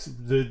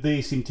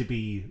 they seem to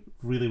be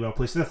really well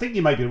placed, and I think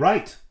you might be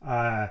right.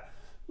 Good.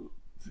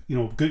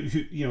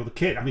 You know, the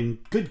kit. I mean,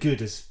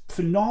 Good is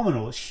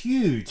phenomenal. It's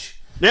huge.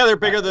 Yeah, they're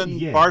bigger than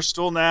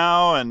Barstool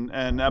now, and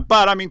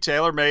but I mean,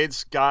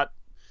 TaylorMade's got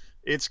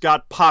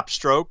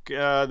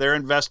PopStroke. They're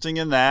investing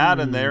in that,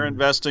 and they're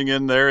investing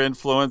in their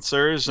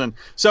influencers, and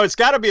so it's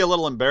got to be a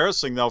little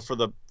embarrassing though for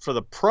the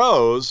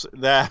pros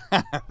that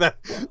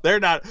they're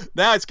not.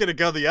 Now it's going to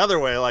go the other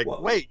way. Like,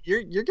 wait,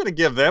 you're going to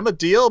give them a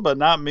deal, but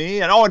not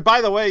me. And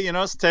by the way, you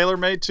know, it's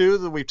TaylorMade too.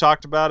 That we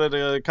talked about it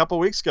a couple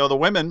of weeks ago. The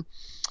women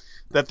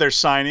that they're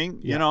signing,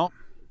 you know.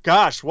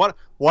 Gosh, what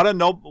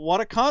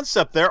a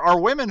concept! There are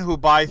women who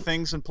buy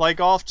things and play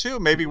golf too.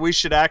 Maybe we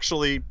should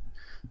actually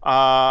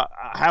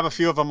have a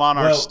few of them on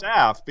our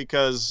staff,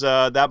 because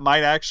that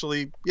might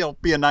actually, you know,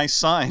 be a nice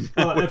sign.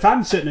 Well, if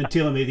I'm sitting in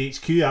TaylorMade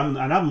HQ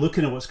I'm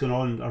looking at what's going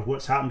on or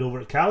what's happened over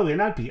at Callaway,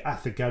 and I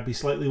think I'd be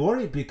slightly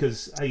worried,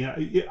 because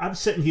I'm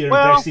sitting here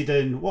invested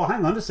in. Well,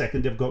 hang on a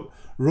second. They've got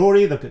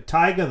Rory, they've got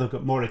Tiger, they've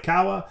got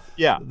Morikawa.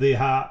 Yeah, they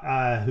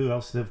have who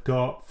else? They've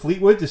got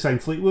Fleetwood. They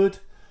signed Fleetwood.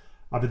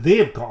 But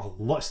they've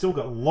got still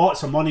got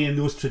lots of money in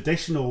those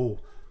traditional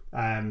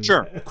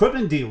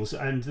equipment deals.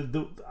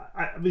 And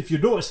if you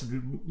notice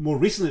more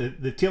recently,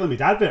 the TaylorMade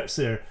adverts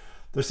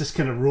there's this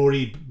kind of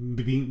Rory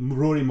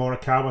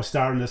Morikawa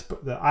star in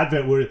the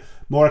advert where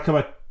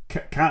Morikawa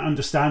can't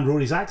understand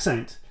Rory's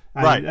accent,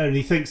 and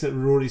he thinks that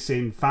Rory's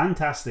saying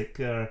fantastic,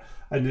 and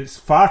it's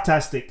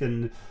fartastic,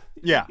 and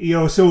you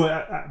know. So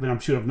I mean,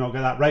 I'm sure I've not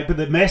got that right, but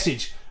the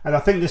message, and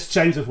I think this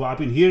chimes with what I've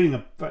been hearing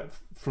about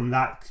from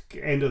that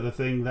end of the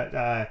thing,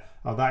 that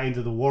or that end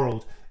of the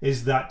world,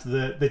 is that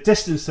the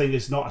distance thing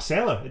is not a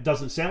seller. It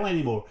doesn't sell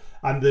anymore,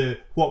 and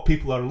what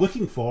people are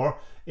looking for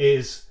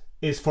is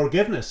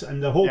forgiveness,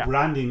 and the whole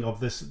branding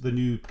of the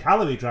new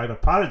Callaway driver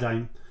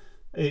paradigm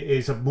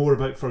is more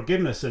about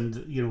forgiveness.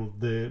 And you know,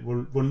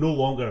 we're no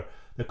longer,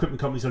 the equipment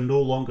companies are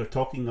no longer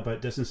talking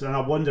about distance, and I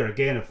wonder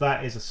again if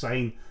that is a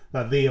sign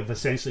that they have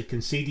essentially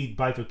conceded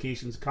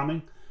bifurcation's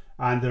coming,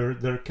 and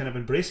they're kind of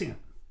embracing it.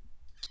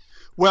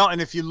 Well,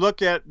 and if you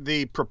look at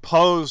the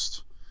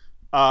proposed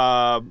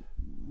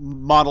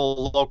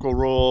model local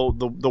rule,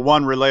 the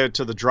one related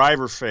to the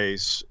driver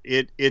face,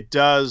 it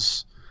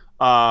does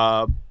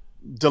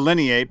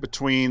delineate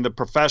between the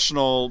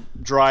professional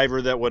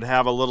driver that would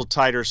have a little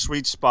tighter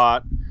sweet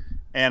spot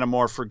and a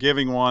more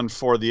forgiving one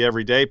for the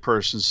everyday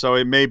person. So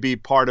it may be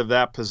part of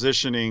that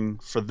positioning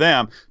for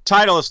them.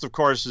 Titleist, of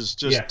course,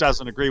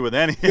 doesn't agree with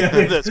any of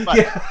this.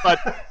 But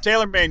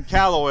TaylorMade and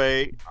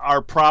Callaway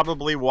are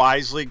probably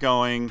wisely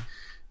going,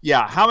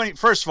 how many?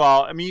 First of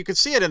all, I mean, you can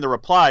see it in the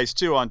replies,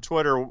 too, on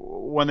Twitter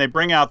when they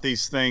bring out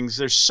these things.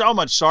 There's so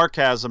much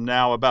sarcasm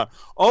now about,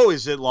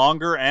 is it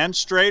longer and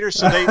straighter?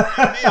 So they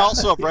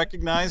also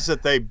recognize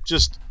that they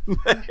just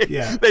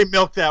they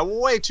milk that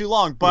way too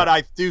long. But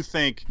I do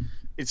think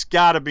it's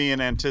got to be in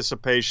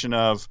anticipation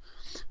of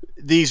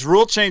these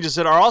rule changes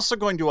that are also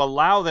going to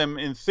allow them,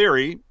 in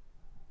theory,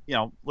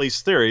 at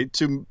least theory,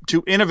 to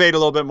innovate a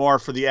little bit more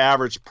for the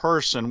average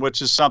person,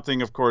 which is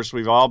something, of course,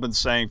 we've all been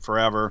saying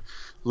forever.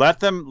 Let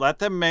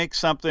them make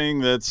something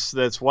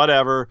that's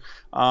whatever.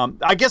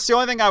 I guess the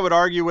only thing I would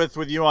argue with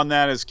you on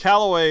that is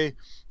Callaway,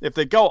 if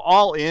they go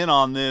all in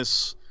on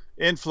this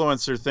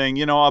influencer thing,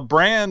 a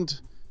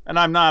brand. And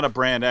I'm not a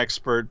brand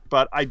expert,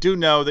 but I do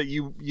know that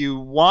you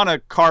want to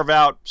carve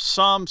out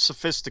some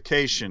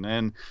sophistication.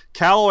 And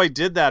Callaway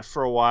did that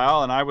for a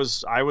while, and I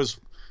was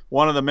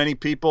one of the many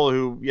people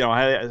who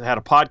had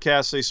a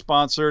podcast they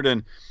sponsored,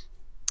 and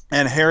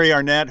Harry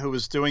Arnett, who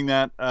was doing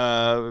that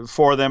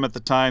for them at the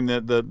time,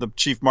 the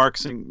chief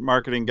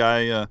marketing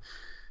guy,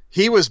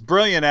 he was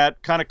brilliant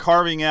at kind of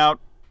carving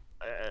out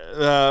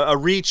a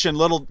reach in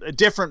little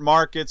different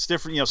markets,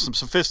 different some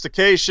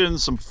sophistication,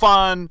 some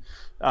fun.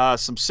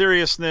 Some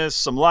seriousness,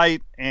 some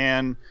light,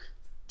 and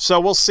so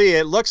we'll see.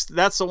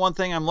 That's the one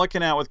thing I'm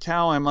looking at with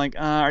Cal. I'm like,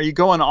 are you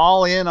going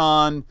all in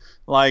on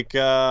to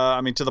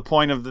the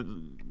point of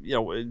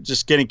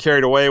just getting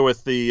carried away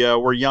with the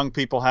we're young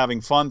people having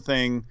fun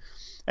thing,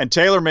 and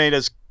TaylorMade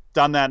has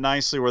done that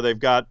nicely where they've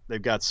got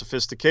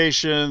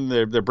sophistication.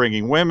 They're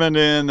bringing women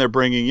in, they're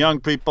bringing young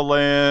people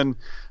in.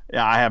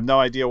 Yeah, I have no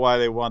idea why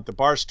they want the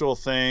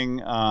Barstool thing.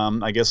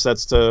 I guess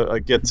that's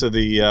to get to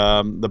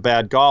the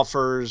bad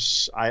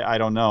golfers. I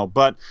don't know,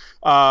 but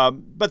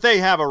they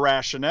have a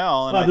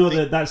rationale. And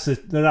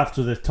they're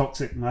after the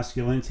toxic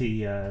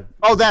masculinity.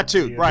 That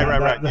too,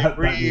 right.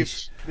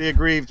 The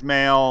aggrieved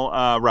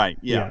male, right?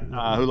 Yeah,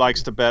 who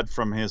likes to bet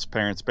from his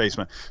parents'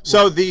 basement.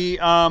 So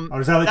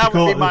that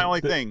would be my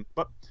only thing.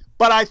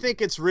 But I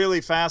think it's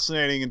really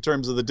fascinating in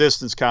terms of the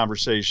distance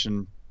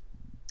conversation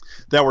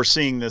that we're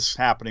seeing this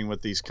happening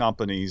with these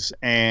companies,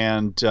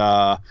 and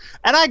I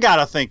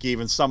gotta think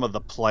even some of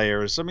the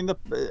players, I mean,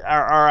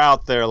 are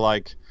out there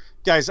like,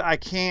 guys, I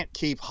can't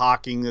keep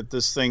hawking that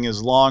this thing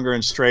is longer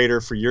and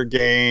straighter for your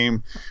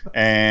game,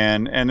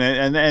 and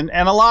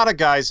a lot of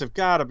guys have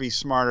got to be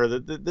smarter.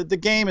 The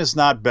game is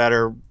not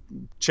better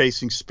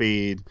chasing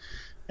speed,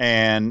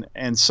 and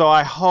so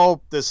I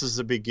hope this is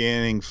the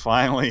beginning.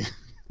 Finally,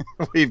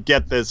 we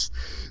get this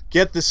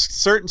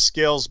certain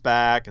skills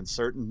back and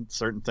certain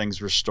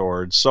things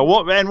restored. So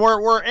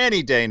we're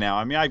any day now.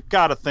 I mean, I've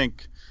got to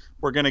think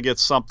we're going to get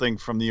something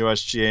from the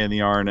USGA and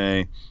the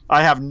R&A.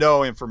 I have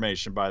no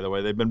information, by the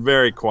way. They've been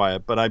very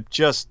quiet, but I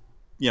just,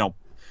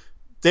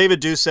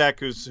 David Dusak,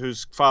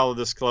 who's followed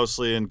this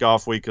closely in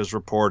Golf Week, has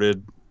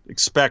reported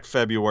expect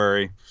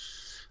February,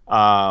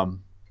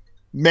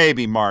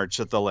 maybe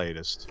March at the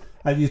latest.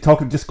 You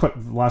talking just quick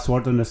last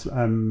word on this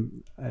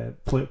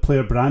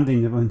player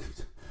branding.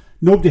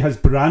 Nobody has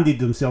branded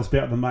themselves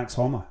better than Max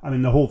Homa. I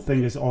mean, the whole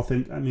thing is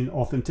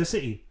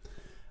authenticity,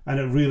 and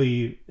it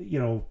really,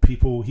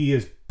 people. He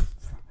is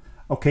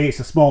okay. It's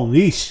a small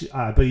niche,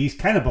 but he's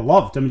kind of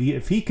beloved. I mean,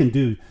 if he can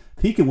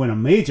win a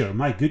major,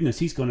 my goodness,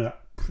 he's going to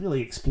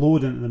really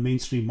explode into the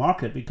mainstream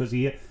market because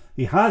he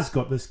has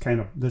got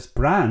this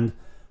brand,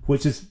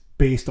 which is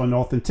based on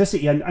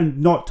authenticity and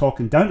not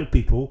talking down to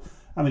people.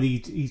 I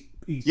mean,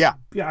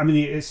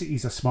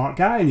 he's a smart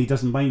guy and he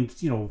doesn't mind,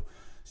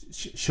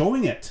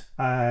 showing it.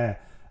 And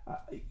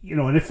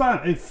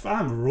if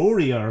I'm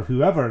Rory or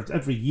whoever,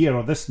 every year,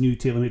 or this new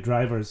TaylorMade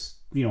driver is,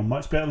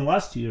 much better than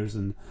last year's,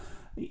 and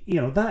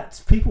that's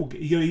people.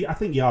 I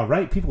think you are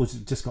right. People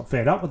just got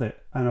fed up with it,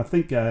 and I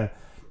think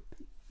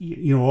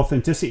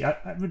authenticity.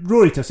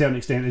 Rory, to a certain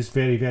extent, is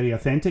very, very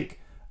authentic,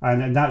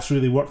 and that's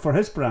really worked for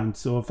his brand.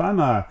 So if I'm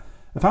a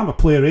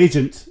player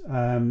agent,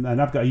 and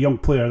I've got a young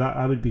player, that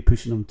I would be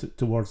pushing them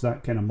towards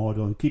that kind of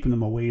model and keeping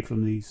them away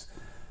from these.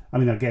 I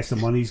mean, I guess the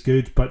money's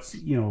good, but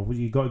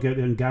you got to go out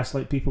there and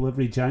gaslight people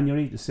every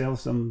January to sell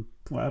some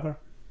whatever.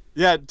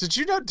 Yeah, did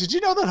you know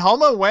that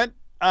Homa went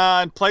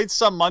and played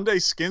some Monday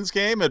Skins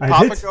game at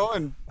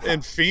Papago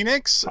in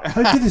Phoenix?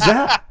 How good is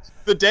that?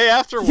 The day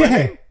after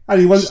winning.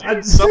 And he won.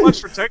 So much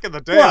for taking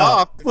the day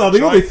off. Well,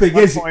 the only thing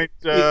is,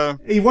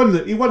 he won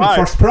the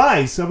first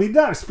prize. I mean,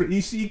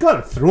 you got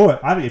to throw it.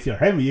 I mean, if you're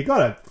him, you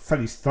got to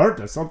finish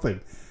third or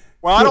something.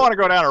 Well, I don't want to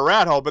go down a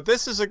rat hole, but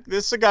this is a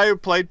guy who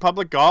played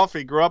public golf.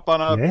 He grew up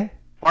on a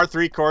par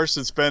 3 course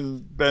that's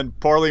been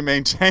poorly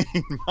maintained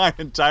my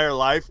entire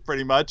life,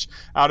 pretty much,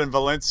 out in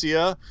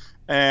Valencia.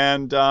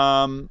 And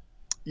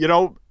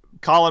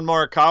Colin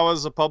Morikawa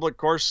is a public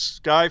course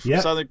guy from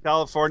Southern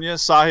California.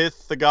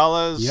 Sahith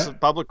Theegala is a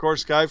public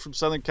course guy from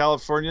Southern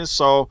California.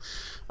 So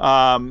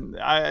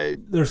there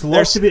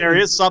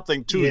is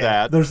something to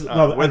that.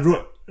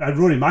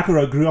 Rory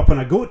McIlroy grew up on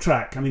a goat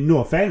track. I mean,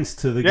 no offense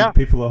to the good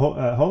people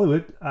at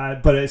Hollywood,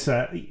 but it's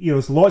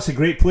there's lots of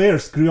great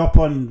players grew up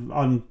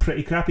on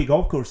pretty crappy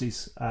golf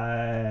courses.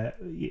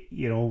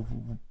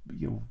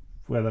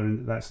 Whether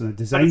that's in a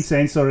design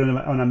sense or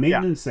on a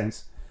maintenance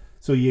sense.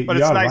 So but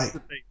it's nice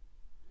that they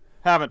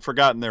haven't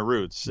forgotten their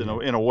roots in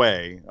a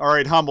way, or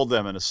it humbled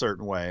them in a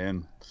certain way,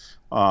 and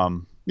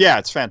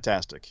it's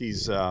fantastic.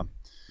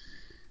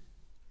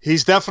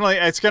 He's definitely.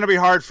 It's going to be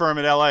hard for him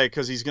at LA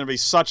because he's going to be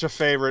such a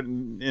favorite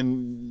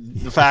in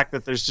the fact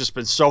that there's just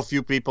been so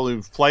few people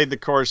who've played the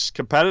course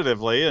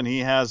competitively, and he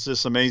has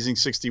this amazing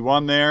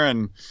 61 there,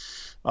 and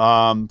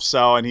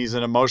and he's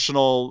an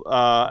emotional.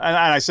 And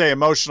I say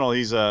emotional.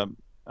 He's a.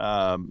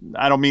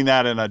 I don't mean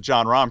that in a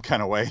John Rahm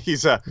kind of way.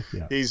 He's got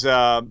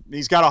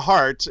a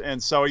heart,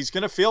 and so he's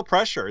going to feel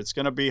pressure. It's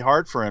going to be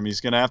hard for him. He's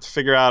going to have to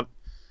figure out.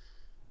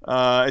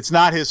 It's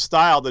not his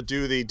style to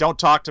do the "don't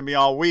talk to me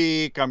all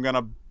week." I'm going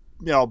to.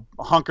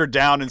 Hunker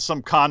down in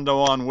some condo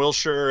on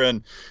Wilshire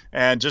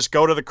and just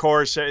go to the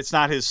course. It's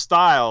not his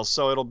style,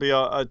 so it'll be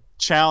a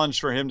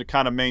challenge for him to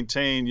kind of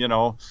maintain,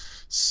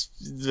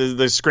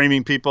 the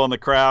screaming people in the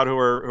crowd who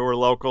are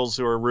locals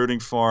who are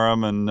rooting for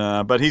him,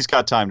 and but he's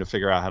got time to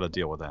figure out how to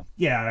deal with that.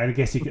 Yeah, I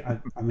guess you could.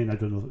 I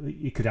don't know.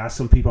 You could ask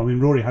some people. I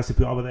mean, Rory has to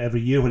put up with it every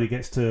year when he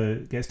gets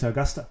to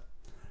Augusta.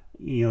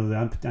 The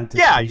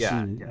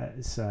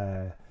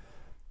anticipation.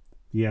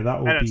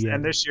 That will be.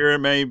 And this year it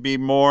may be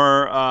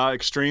more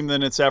extreme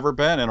than it's ever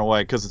been in a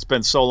way because it's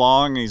been so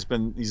long. He's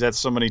had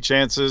so many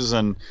chances,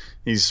 and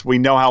we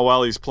know how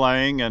well he's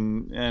playing,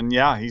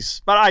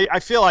 But I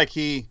feel like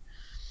he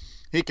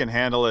can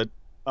handle it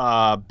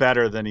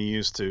better than he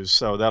used to.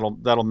 So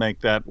that'll make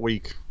that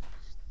week.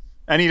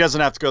 And he doesn't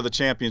have to go to the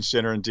Champions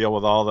Dinner and deal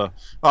with all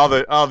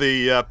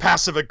the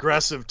passive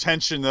aggressive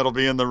tension that'll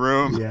be in the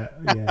room.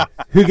 Yeah.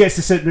 Who gets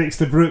to sit next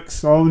to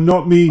Brooks? Oh,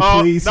 not me,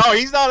 please. No,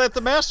 he's not at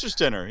the Masters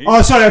Dinner.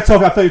 Sorry, I thought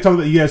you were talking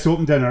about the U.S.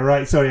 Open dinner,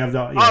 right? Sorry, I'm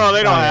not. Yeah. No,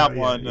 they don't have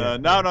one.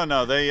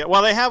 No.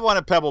 They have one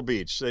at Pebble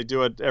Beach. They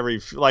do it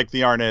like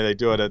the R&A. They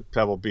do it at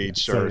Pebble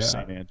Beach or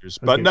St. Andrews.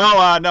 But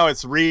no,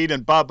 it's Reed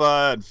and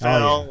Bubba and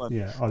Phil.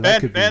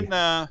 Ben.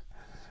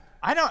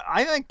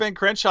 I think Ben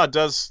Crenshaw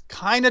does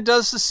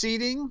the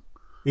seating.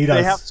 He does.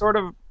 They have sort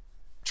of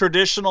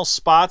traditional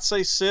spots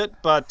they sit,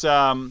 but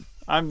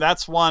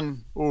that's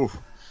one. Ooh,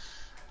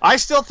 I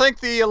still think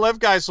the Live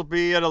guys will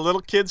be at a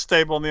little kids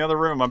table in the other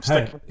room. I'm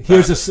sticking.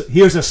 Here's a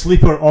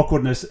sleeper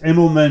awkwardness: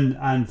 Immelman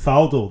and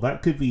Faldo.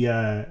 That could be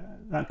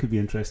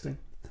interesting.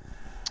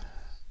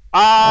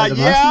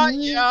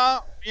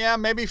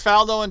 Maybe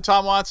Faldo and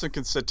Tom Watson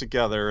can sit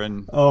together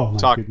and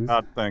talk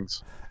about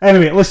things.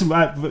 Anyway, listen,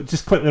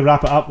 just quickly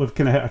wrap it up. We've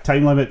kind of hit our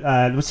time limit.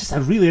 There was just a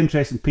really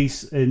interesting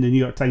piece in the New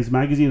York Times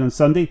Magazine on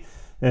Sunday.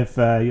 If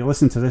you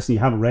listen to this and you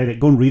haven't read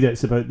it, go and read it.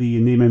 It's about the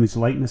name, image,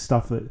 likeness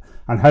stuff and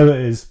how it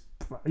is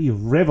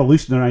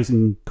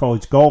revolutionising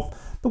college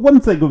golf. The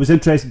one thing that was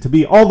interesting to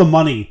me, all the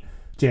money,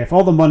 Jeff,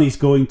 all the money's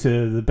going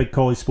to the big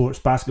college sports,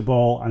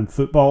 basketball and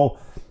football.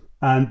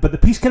 But the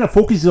piece kind of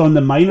focuses on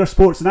the minor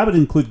sports, and I would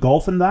include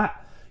golf in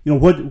that.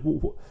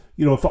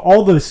 If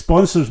all the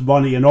sponsors'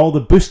 money and all the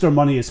booster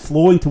money is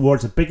flowing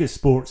towards the biggest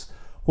sports,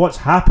 what's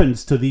happened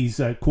to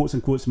these quotes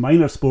unquote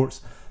minor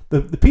sports?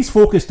 The piece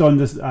focused on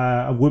this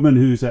a woman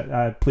who's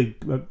played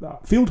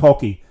field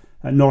hockey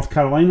at North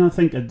Carolina, I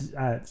think,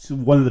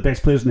 one of the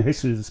best players in the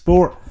history of the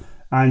sport,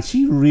 and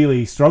she's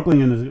really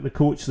struggling. And the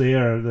coach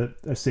there that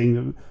are saying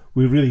that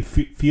we really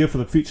fear for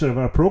the future of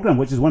our program,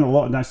 which has won a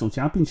lot of national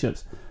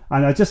championships.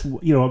 And I just,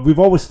 I've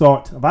always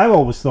thought that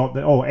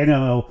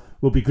NLL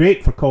will be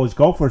great for college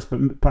golfers,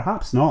 but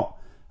perhaps not,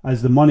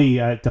 as the money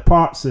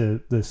departs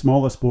the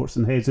smaller sports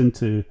and heads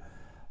to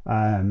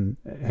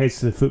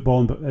the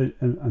football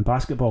and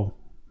basketball.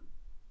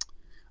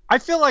 I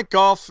feel like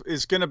golf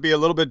is going to be a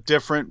little bit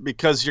different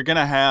because you're going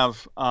to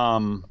have,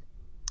 the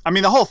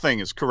whole thing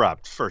is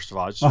corrupt. First of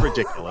all, it's just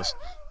ridiculous.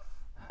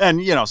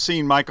 And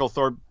seeing Michael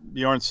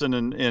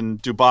Thorbjornsen in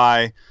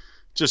Dubai,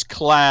 just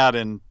clad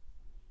in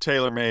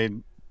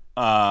tailor-made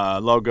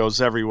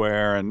logos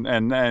everywhere,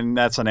 and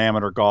that's an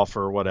amateur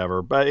golfer or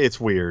whatever, but it's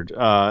weird,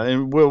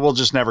 and we'll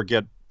just never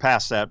get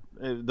past that,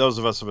 those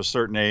of us of a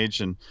certain age.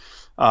 And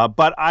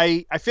but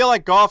I feel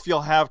like golf,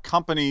 you'll have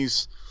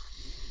companies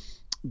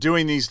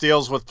doing these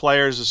deals with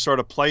players as sort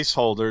of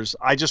placeholders.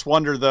 I just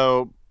wonder,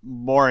 though,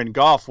 more in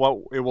golf, what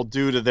it will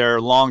do to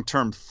their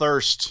long-term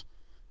thirst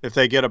if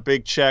they get a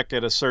big check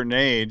at a certain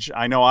age.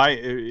 I know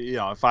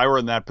if I were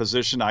in that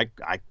position, I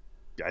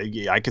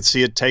could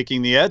see it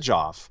taking the edge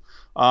off.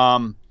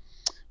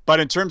 But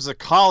in terms of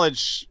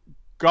college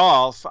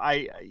golf,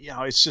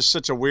 it's just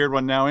such a weird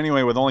one now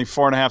anyway, with only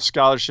 4.5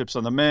 scholarships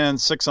on the men,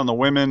 6 on the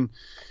women.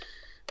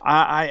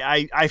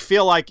 I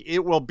feel like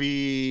it will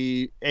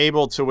be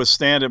able to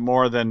withstand it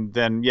more than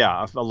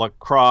a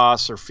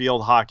lacrosse or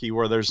field hockey,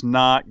 where there's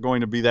not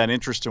going to be that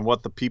interest in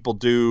what the people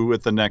do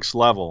at the next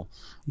level.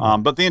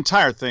 But the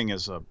entire thing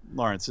is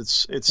Lawrence.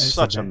 It's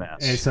such a mess.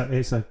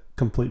 It's a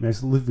complete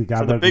mess. Ludwig Aberg.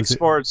 For the big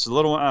sports, the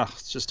little one,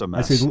 it's just a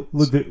mess. I said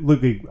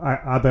Ludwig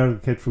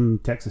Aberg, the kid from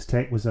Texas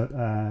Tech, was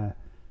at.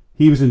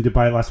 He was in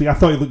Dubai last week. I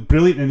thought he looked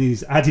brilliant in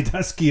his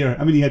Adidas gear.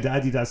 I mean, he had the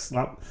Adidas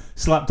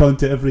slapped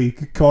onto every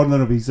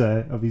corner of his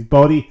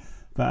body.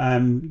 But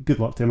good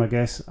luck to him, I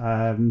guess.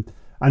 And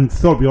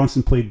Thor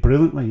Bjornsson played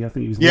brilliantly. I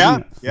think he was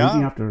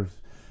leading after.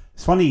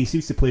 It's funny, he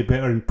seems to play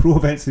better in pro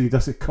events than he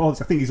does at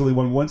college. I think he's only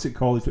won once at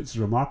college, which is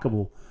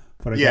remarkable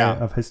for a guy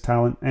of his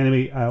talent.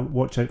 Anyway,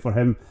 watch out for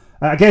him.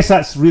 I guess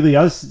that's really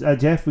us,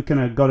 Jeff. We kind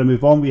of got to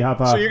move on. We have.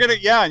 So you're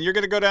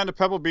gonna go down to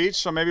Pebble Beach.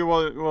 So maybe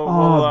we'll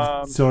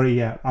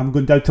I'm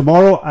going down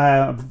tomorrow.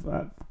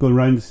 Going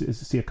around to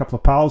see a couple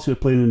of pals who are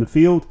playing in the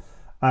field.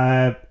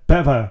 I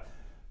better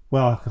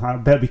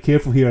be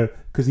careful here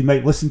because he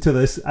might listen to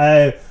this.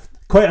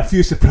 Quite a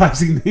few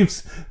surprising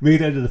names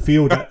made out of the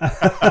field.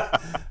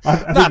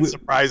 Not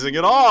surprising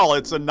at all.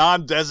 It's a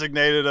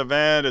non-designated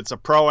event. It's a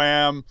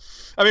pro-am.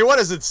 I mean, what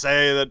does it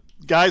say that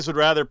guys would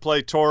rather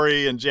play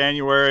Torrey in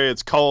January?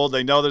 It's cold.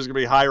 They know there's going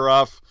to be high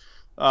rough,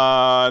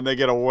 and they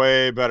get a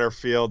way better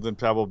field than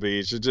Pebble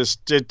Beach. It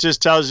just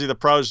tells you the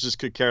pros just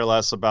could care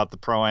less about the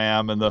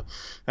pro-am and the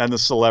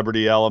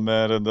celebrity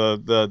element and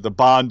the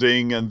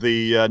bonding and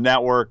the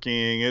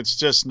networking. It's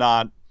just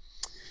not.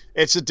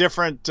 It's a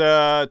different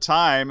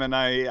time, and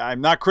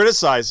I'm not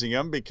criticizing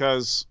them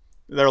because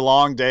they're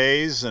long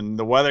days and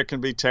the weather can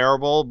be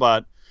terrible,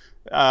 but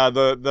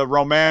the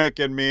romantic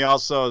in me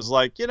also is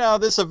like,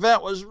 this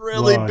event was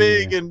really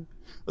big in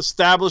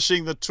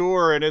establishing the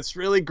tour, and it's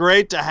really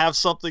great to have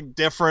something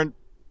different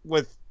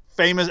with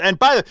famous. And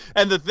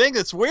the thing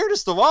that's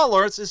weirdest of all,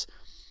 Lawrence, is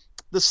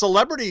the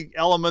celebrity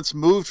elements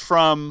moved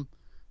from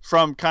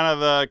kind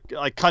of the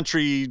like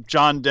country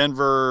John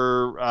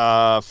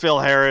Denver, Phil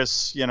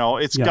Harris,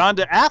 it's gone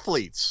to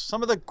athletes.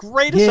 Some of the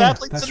greatest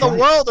athletes in the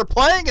world are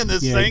playing in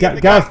this thing. I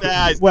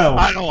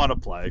don't want to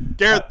play.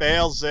 Gareth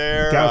Bale's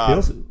there.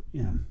 There's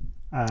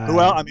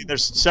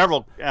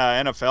several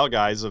NFL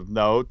guys of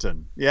note,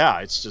 and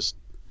it's just.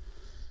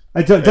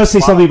 It does say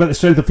something about the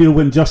strength of field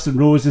when Justin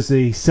Rose is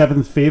the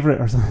 7th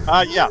favorite or something.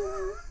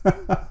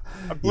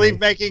 I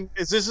believe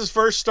is this his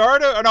first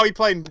start? Oh, no, he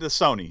played the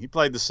Sony.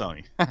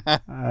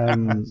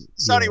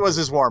 Sony was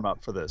his warm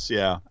up for this.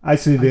 Yeah. I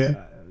see again,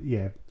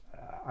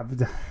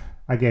 with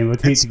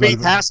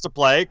Spieth has to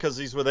play because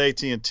he's with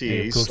AT&T.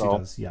 Yeah, of course he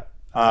does. Yeah.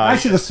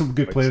 Actually, there's some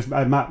good players.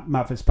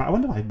 Matt Fitzpatrick. I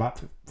wonder why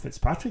Matt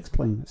Fitzpatrick's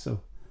playing.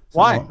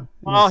 Why?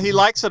 He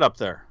likes it up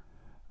there.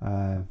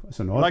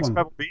 It's an odd one. He likes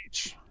Pebble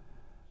Beach.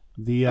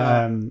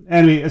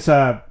 Anyway, it's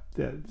Well,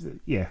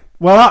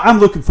 I'm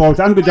looking forward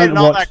to it. I'm going down to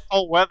watch all that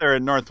cold weather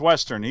in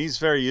Northwestern. He's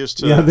very used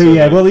to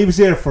it. Well, he was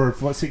there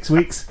for 6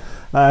 weeks.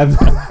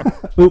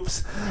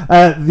 Oops.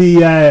 Might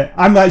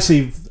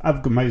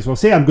as well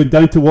say I'm going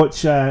down to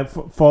watch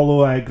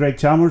follow Greg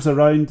Chalmers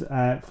around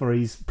for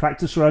his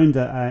practice round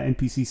at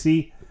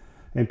NPCC.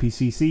 And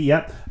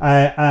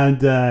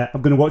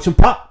I'm going to watch him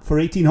putt for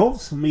 18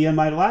 holes. Me and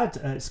my lad.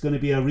 It's going to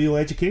be a real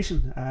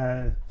education.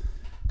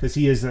 Because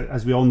he is,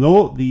 as we all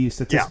know,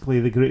 statistically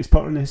the greatest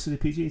putter in the history of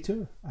the PGA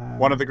Tour.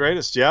 One of the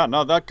greatest,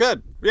 that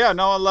good.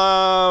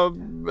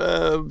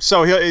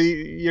 So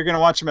you're going to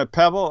watch him at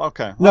Pebble?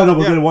 Okay. No,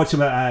 we're going to watch him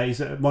he's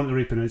at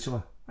Monterey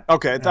Peninsula.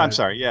 Okay, I'm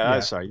sorry.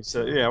 I'm sorry.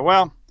 So,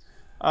 well,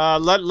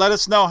 let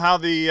us know how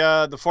the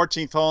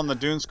 14th hole in the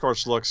Dunes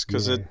course looks,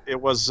 because it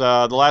was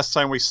the last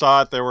time we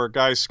saw it. There were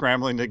guys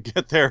scrambling to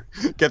get their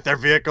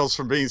vehicles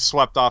from being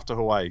swept off to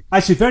Hawaii.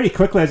 Actually, very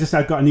quickly, I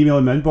got an email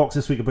in my inbox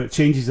this week about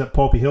changes at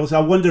Poppy Hills. I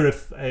wonder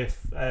if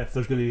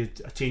there's going to be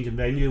a change in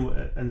venue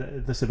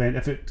in this event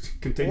if it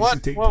continues to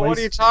take place. What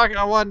are you talking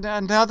about?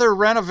 Another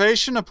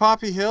renovation of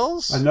Poppy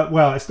Hills? It's not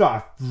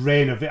a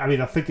renovation. I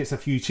mean, I think it's a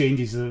few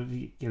changes of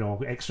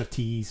extra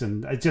tees,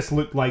 and it just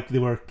looked like they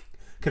were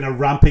kind of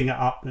ramping it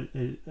up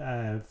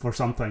for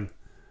something,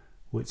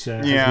 which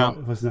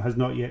has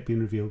not yet been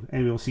revealed.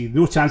 Anyway, we'll see.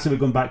 No chance of it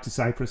going back to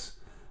Cyprus,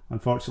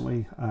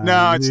 unfortunately.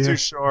 No, it's too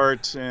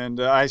short, and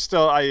I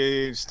still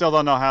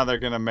don't know how they're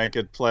going to make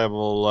it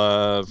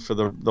playable for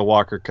the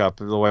Walker Cup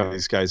the way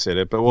these guys hit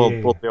it. But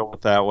we'll deal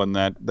with that when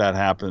that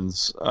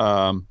happens.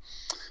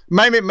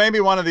 Maybe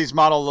one of these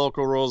model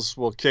local rules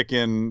will kick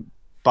in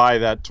by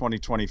that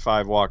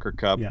 2025 Walker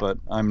Cup, but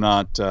I'm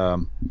not.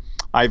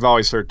 I've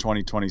always heard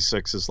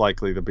 2026 is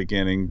likely the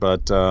beginning,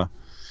 but good.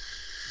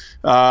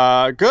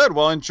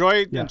 Well,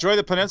 enjoy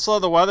the peninsula.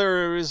 The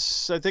weather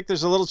is, I think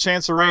there's a little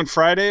chance of rain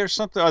Friday or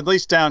something, at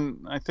least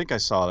down. I think I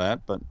saw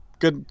that, but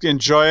good.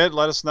 Enjoy it.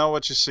 Let us know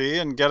what you see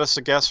and get us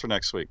a guest for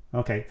next week.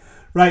 Okay.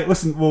 Right.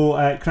 Listen, we'll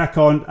crack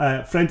on.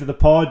 Friend of the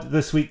pod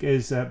this week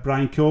is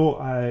Brian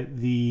Coe,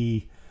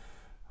 the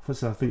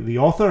author,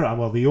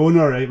 the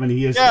owner, right? When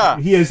he is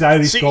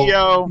Irish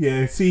CEO.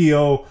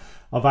 CEO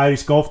of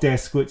Irish Golf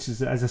Desk, which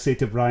is, as I say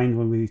to Brian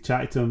when we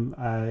chatted to him,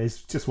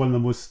 is just one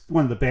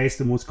of the best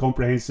and most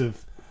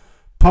comprehensive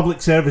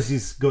public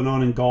services going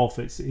on in golf.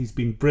 He's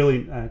been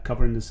brilliant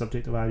covering the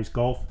subject of Irish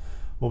golf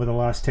over the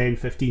last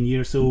 10-15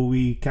 years. So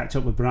we catch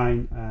up with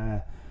Brian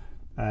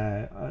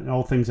on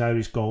all things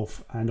Irish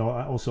golf, and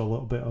also a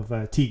little bit of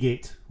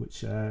Teagate,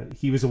 which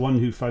he was the one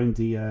who found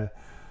the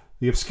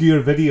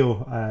obscure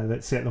video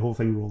that set the whole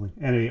thing rolling.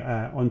 Anyway,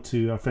 on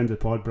to our friend of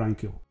the pod, Brian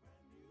Kuehl.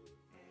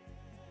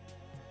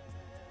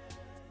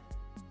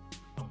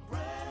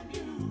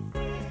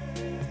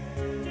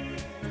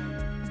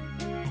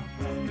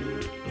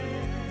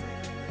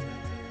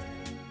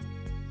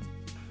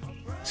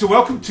 So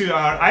welcome to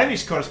our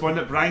Irish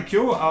correspondent, Brian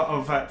Kuehl,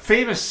 of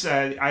famous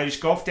Irish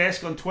Golf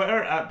Desk on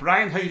Twitter.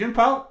 Brian, how you doing,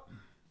 pal?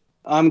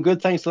 I'm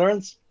good, thanks,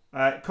 Lawrence.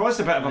 Caused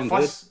a bit of a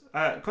fuss.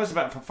 Caused a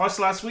bit of a fuss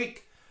last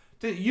week.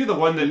 You the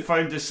one that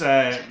found this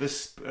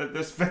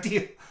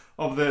video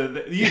of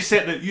you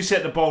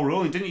set the ball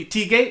rolling, didn't you?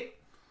 Teagate.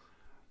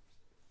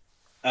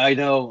 I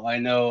know.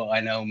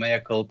 Mea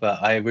culpa.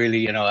 I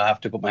really, I have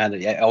to put my hand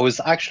in. I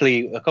was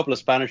actually, a couple of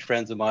Spanish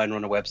friends of mine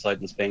run a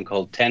website in Spain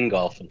called Ten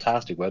Golf.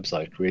 Fantastic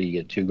website.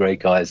 Really, two great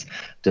guys,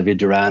 David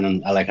Duran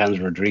and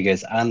Alejandro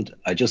Rodriguez. And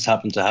I just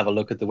happened to have a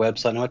look at the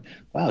website and I went,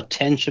 wow,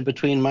 tension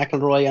between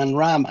McIlroy and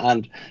Rahm.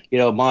 And,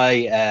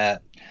 my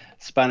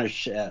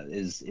Spanish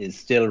is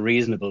still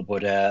reasonable,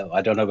 but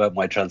I don't know about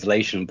my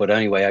translation. But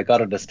anyway, I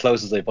got it as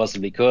close as I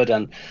possibly could,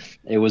 and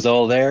it was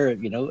all there,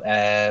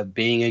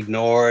 being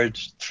ignored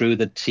through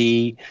the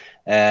tee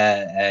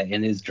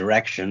in his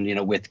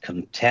direction, with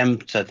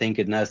contempt, I think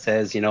it now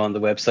says, on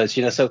the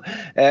websites, so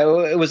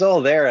it was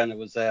all there, and it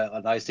was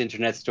a nice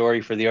internet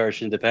story for the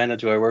Irish Independent,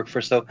 who I work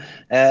for. So,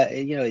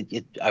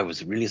 I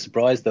was really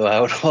surprised, though,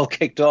 how it all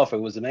kicked off.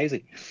 It was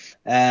amazing.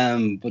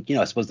 But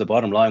I suppose the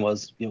bottom line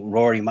was,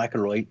 Rory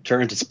McIlroy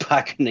turned his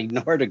back and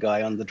ignored a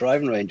guy on the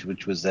driving range,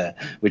 which was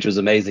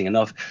amazing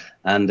enough.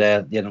 And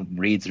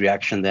Reed's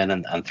reaction then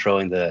and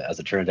throwing as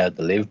it turned out,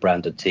 the Live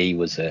branded tee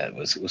was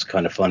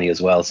kind of funny as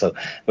well. So,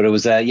 but it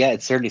was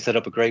it certainly set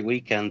up a great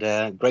week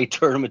and great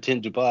tournament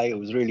in Dubai. It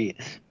was really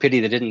a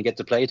pity they didn't get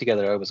to play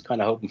together. I was kind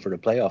of hoping for the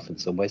playoff in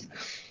some ways,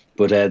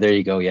 but there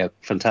you go. Yeah,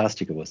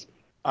 fantastic it was.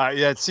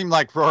 It seemed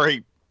like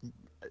Rory.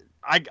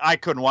 I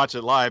couldn't watch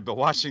it live, but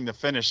watching the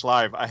finish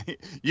live,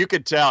 you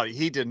could tell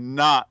he did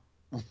not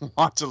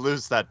want to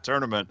lose that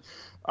tournament.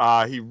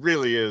 He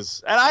really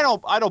is, and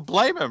I don't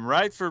blame him,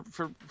 right, for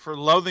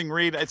loathing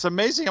Reed. It's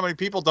amazing how many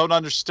people don't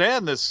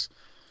understand this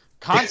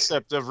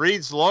concept of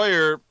Reed's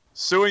lawyer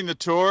suing the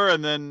tour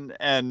and then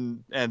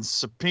and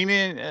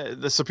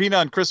subpoenaing the subpoena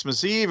on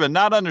Christmas Eve and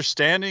not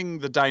understanding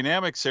the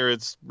dynamics here.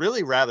 It's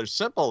really rather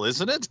simple,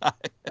 isn't it?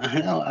 I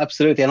know,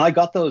 absolutely. And I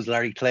got those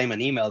Larry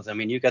Clayman emails. I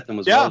mean, you get them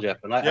as well,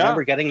 Jeff. And I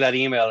remember getting that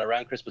email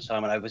around Christmas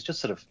time, and I was just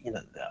sort of,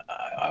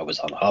 I was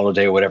on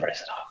holiday or whatever. I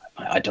said,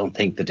 I don't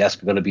think the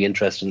desk are going to be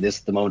interested in this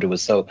at the moment. It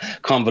was so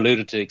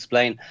convoluted to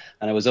explain.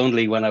 And it was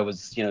only when I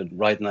was,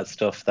 writing that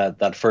stuff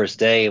that first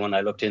day when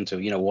I looked into,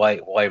 why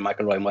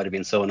McIlroy might have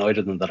been so annoyed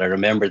with them, that I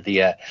remembered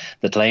the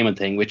Clayman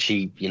thing, which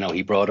he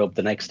brought up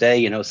the next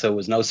day, so it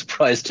was no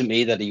surprise to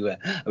me that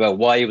about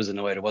why he was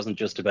annoyed. It wasn't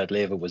just about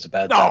Liv. It was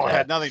about it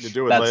had nothing to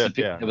do with Liv.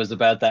 It was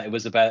about that. It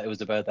was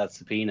about that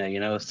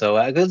subpoena,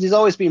 So because he's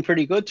always been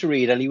pretty good to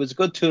Reed, and he was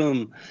good to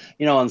him,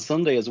 on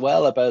Sunday as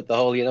well, about the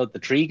whole, the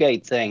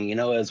Treegate thing,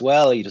 as well.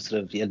 He just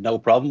he had no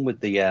problem with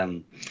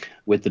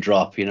the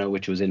drop,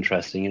 which was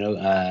interesting.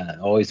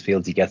 Always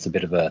feels he gets a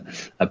bit of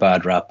a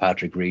bad rap,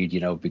 Patrick Reed,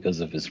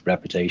 because of his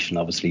reputation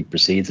obviously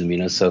precedes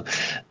him, so.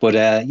 But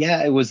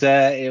it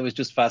was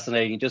just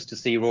fascinating just to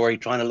see Rory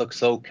trying to look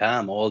so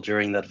calm all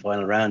during that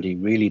final round. He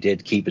really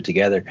did keep it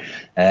together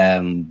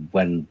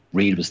when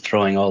Reed was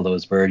throwing all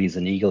those birdies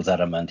and eagles at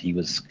him, and he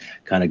was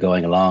kind of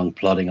going along,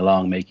 plodding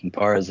along, making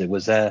pars. It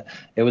was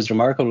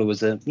remarkable. It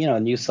was a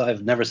new side.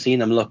 I've never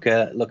seen him look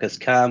as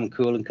calm,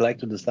 cool, and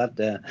collected as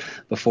that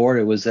before.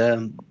 It was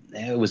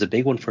a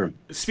big one for him.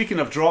 Speaking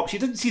of drops, you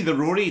didn't see the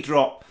Rory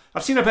drop.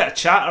 I've seen a bit of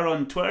chatter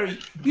on Twitter.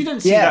 You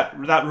didn't see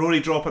that Rory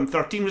drop on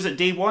 13. Was it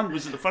day one?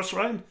 Was it the first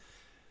round?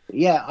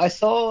 Yeah, I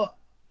saw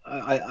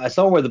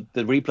where the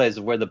replays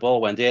of where the ball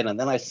went in, and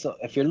then I saw,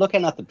 if you're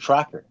looking at the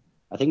tracker,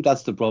 I think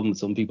that's the problem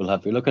some people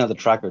have. If you're looking at the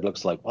tracker, it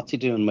looks like, what's he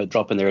doing by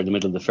dropping there in the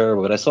middle of the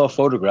fairway? But I saw a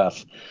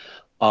photograph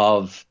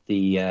of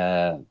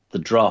the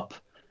drop.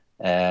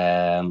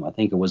 I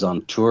think it was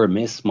on Tour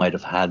Miss might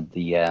have had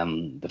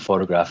the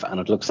photograph, and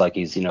it looks like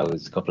he's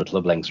he's a couple of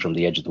club lengths from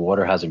the edge of the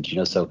water hazard,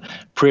 so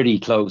pretty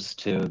close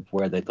to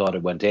where they thought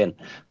it went in.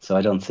 So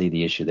I don't see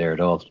the issue there at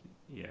all.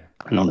 Yeah.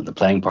 None of the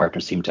playing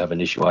partners seem to have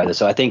an issue either.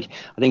 So I think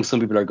some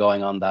people are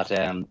going on that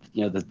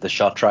the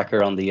shot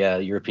tracker on the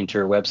European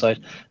Tour website.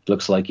 It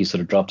looks like he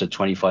sort of dropped it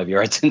 25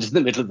 yards into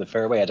the middle of the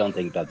fairway. I don't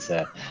think I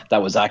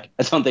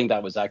don't think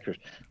that was accurate.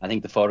 I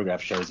think the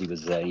photograph shows he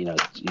was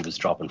he was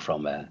dropping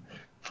from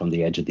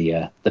the edge of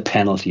the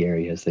penalty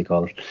area, as they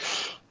call it.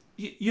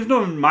 You've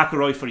known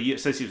McIlroy for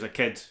years, since he was a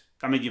kid.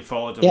 I mean, you've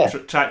followed him,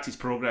 tracked his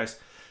progress.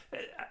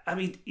 I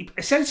mean, he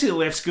essentially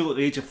left school at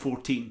the age of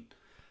 14.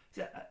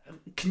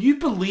 Can you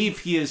believe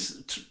he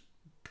has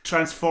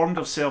transformed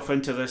himself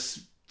into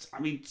this,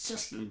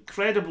 just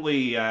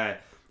incredibly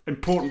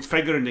important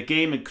figure in the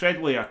game,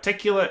 incredibly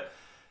articulate.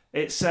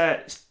 It's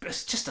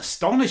just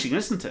astonishing,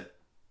 isn't it?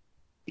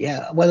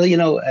 Yeah, well,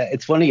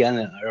 it's funny, and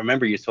I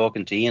remember you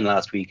talking to Ian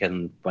last week,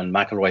 and when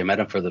McIlroy met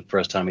him for the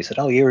first time, he said,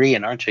 "Oh, you're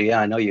Ian, aren't you?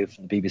 Yeah, I know you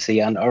from the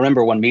BBC." And I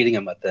remember one meeting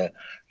him at the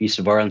East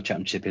of Ireland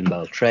Championship in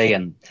Baltray,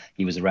 and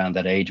he was around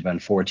that age,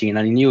 about 14,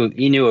 and he knew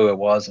who I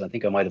was, and I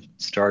think I might have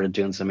started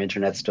doing some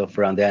internet stuff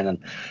around then, and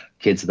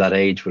kids of that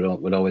age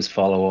would always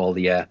follow all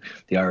the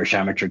Irish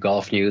amateur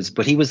golf news.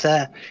 But he was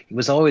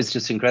always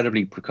just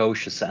incredibly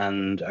precocious,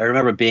 and I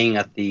remember being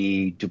at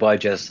the Dubai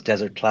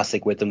Desert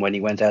Classic with him when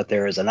he went out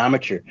there as an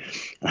amateur,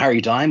 and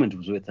Harry Diamond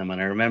was with him,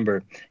 and I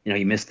remember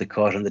he missed the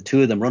cut, and the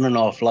two of them running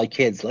off like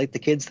the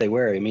kids they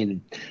were. I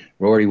mean,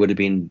 Rory would have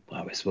been,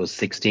 I suppose,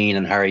 16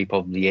 and Harry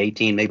probably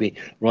 18, maybe,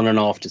 running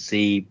off to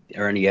see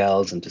Ernie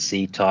Els and to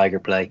see Tiger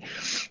play.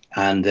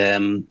 And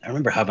I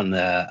remember having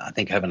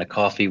a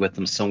coffee with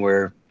them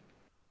somewhere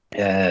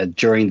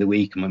during the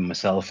week with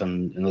myself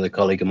and another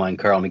colleague of mine,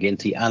 Carl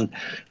McGinty, and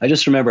I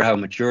just remember how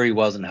mature he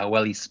was and how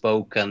well he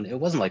spoke. And it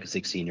wasn't like a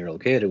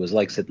 16-year-old kid. It was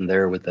like sitting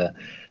there with a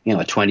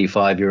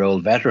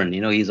 25-year-old veteran.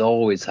 He's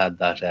always had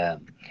that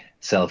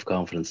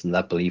self-confidence and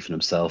that belief in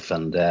himself,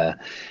 and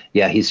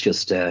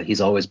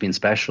he's always been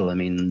special. I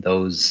mean,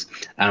 those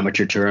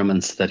amateur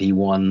tournaments that he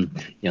won,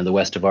 the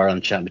West of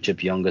Ireland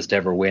Championship youngest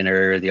ever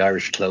winner, the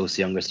Irish Close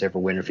youngest ever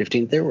winner,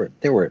 15, there were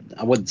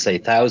I wouldn't say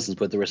thousands,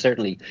 but there were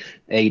certainly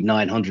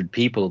 800-900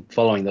 people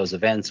following those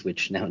events,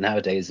 which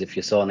nowadays if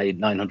you saw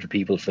 800-900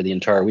 people for the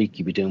entire week,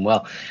 you'd be doing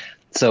well.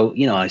 So,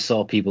 I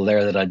saw people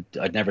there that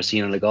I'd never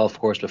seen on a golf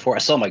course before. I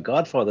saw my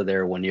godfather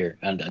there one year,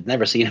 and I'd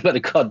never seen him at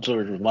a golf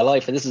tour in my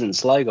life. And this is in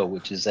Sligo,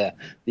 which is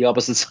the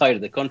opposite side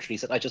of the country. He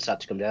said, "I just had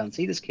to come down and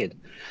see this kid."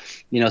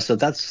 So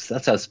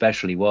that's how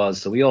special he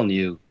was. So we all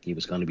knew he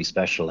was going to be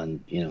special.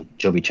 And,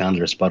 Joby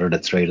Chandler spotted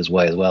it straight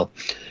away as well.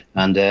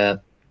 And, the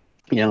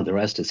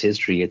rest is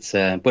history.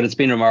 But it's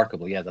been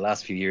remarkable. Yeah, the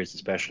last few years,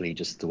 especially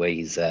just the way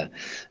he's,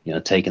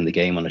 taken the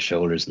game on his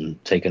shoulders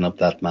and taken up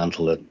that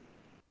mantle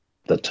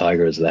that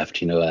Tiger has left,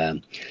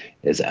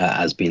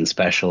 has been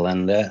special,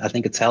 and I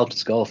think it's helped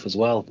his golf as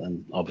well.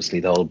 And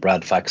obviously the whole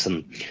Brad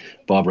Faxon,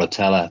 Bob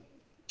Rotella,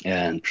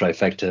 and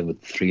trifecta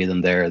with three of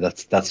them there,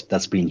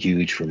 that's been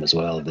huge for him as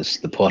well.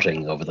 The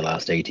putting over the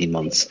last 18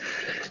 months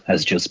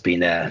has just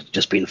been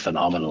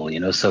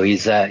phenomenal. So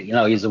he's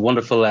a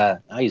wonderful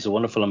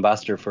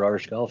ambassador for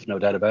Irish golf, no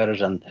doubt about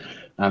it,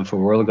 and for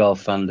world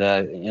golf, and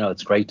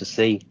it's great to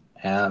see.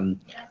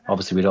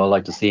 Obviously we'd all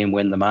like to see him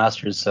win the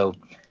Masters, so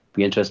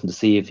be interesting to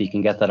see if he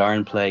can get that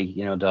iron play,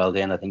 dialed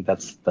in. I think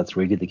that's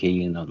really the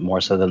key, more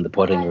so than the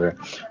putting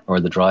or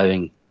the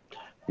driving.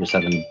 Just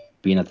having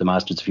been at the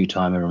Masters a few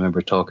times, I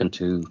remember talking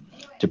to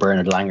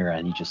Bernard Langer,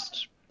 and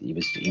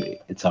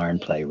it's iron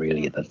play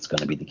really that's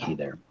going to be the key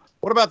there.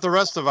 What about the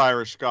rest of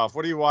Irish golf?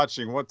 What are you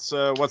watching? What's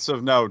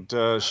of note?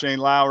 Shane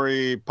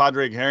Lowry,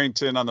 Padraig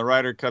Harrington on the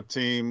Ryder Cup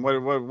team.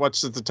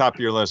 What's at the top of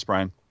your list,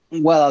 Brian?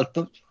 Well,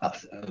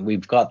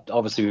 we've got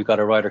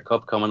a Ryder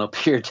Cup coming up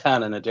here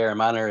down in Adare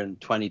Manor in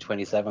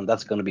 2027.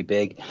 That's going to be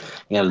big.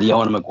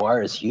 Leona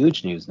Maguire is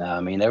huge news now.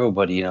 I mean,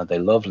 everybody, they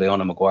love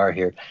Leona Maguire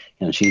here.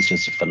 She's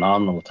just a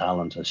phenomenal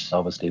talent. She's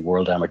obviously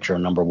world amateur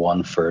number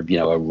one for,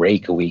 a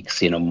rake of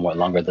weeks, more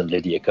longer than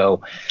Lydia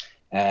Ko.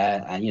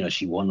 And,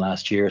 she won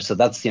last year. So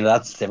that's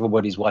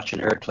everybody's watching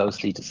her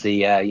closely to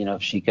see,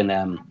 if she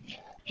can,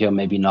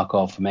 maybe knock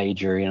off a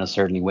major,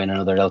 certainly win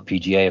another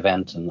LPGA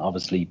event, and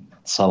obviously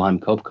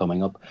Solheim Cup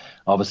coming up.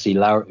 Obviously,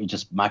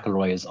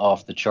 McIlroy is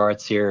off the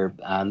charts here,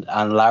 and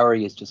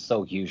Lowry is just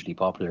so hugely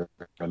popular.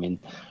 I mean,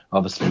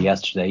 obviously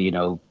yesterday,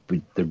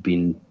 there'd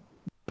been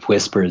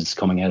whispers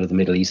coming out of the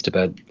Middle East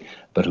about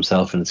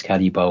himself and his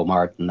caddy Bo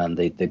Martin, and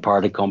they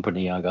parted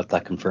company. I got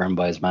that confirmed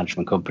by his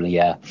management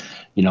company.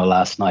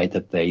 Last night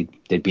that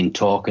they'd been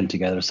talking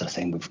together, so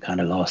saying we've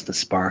kind of lost the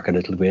spark a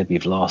little bit.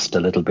 We've lost a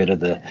little bit of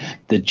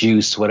the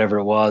juice, whatever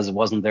it was. It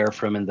wasn't there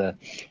from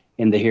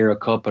in the Hero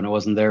Cup, and it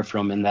wasn't there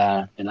from in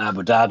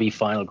Abu Dhabi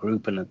final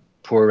group in a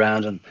poor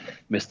round and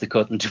missed the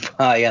cut in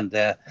Dubai, and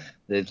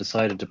they've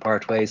decided to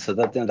part ways. So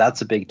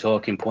that's a big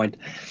talking point.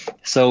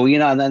 So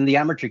and then the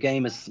amateur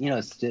game is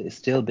is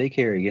still big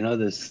here.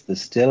 There's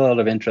still a lot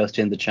of interest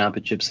in the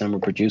championships, and we're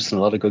producing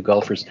a lot of good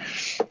golfers,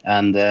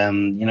 and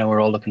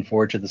we're all looking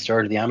forward to the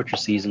start of the amateur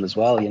season as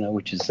well.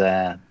 Which is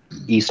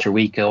Easter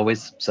week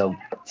always. So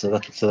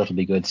that'll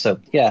be good. So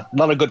yeah, a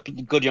lot of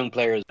good young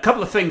players. A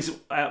couple of things.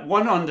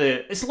 One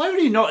is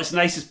Lowry not as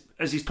nice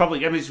as his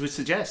public image would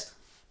suggest?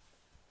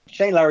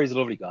 Shane Lowry's a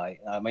lovely guy.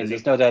 I mean,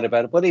 there's no doubt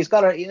about it. But he's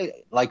got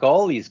like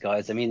all these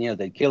guys. I mean,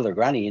 they kill their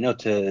granny,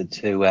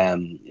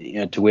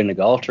 to win a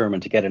golf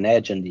tournament, to get an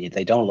edge, and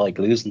they don't like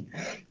losing.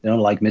 They don't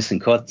like missing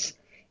cuts.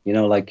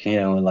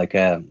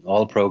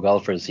 All pro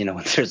golfers,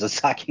 when there's a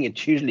sacking,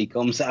 it usually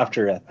comes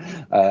after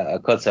a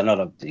cut. So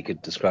not you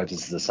could describe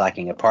this as a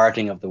sacking, a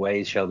parting of the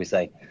ways, shall we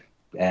say?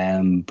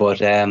 Shane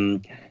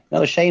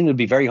would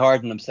be very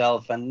hard on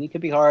himself, and he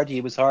could be hard. He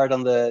was hard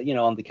on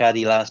the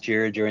caddy last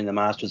year during the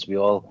Masters.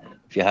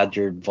 If you had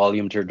your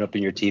volume turned up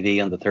in your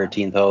TV on the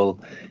 13th hole,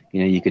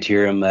 you could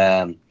hear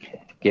him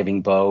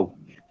giving Bo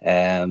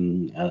a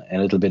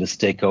little bit of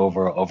stick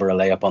over a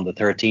layup on the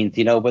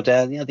 13th,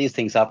 But these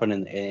things happen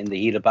in the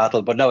heat of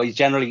battle. But no, he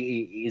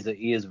is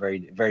a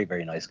very, very,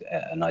 very nice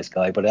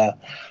guy. But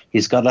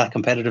he's got that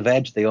competitive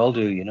edge. They all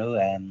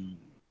do,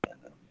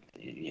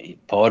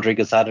 Padraig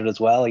has had it as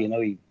well.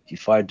 He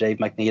fired Dave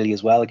McNeely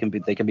as well.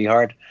 They can be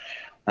hard,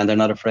 and they're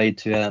not afraid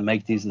to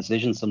make these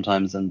decisions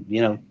sometimes. And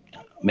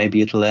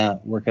maybe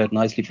it'll work out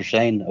nicely for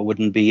Shane. I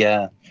wouldn't be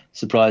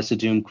surprised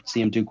to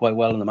see him do quite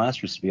well in the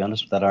Masters, to be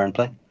honest, with that iron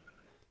play.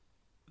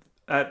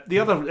 The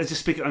other, just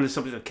speaking on the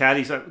subject of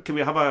caddies,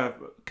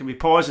 can we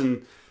pause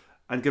and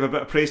give a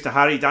bit of praise to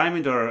Harry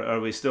Diamond, or are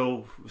we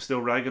still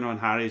ragging on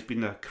Harry as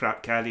being a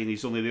crap caddy and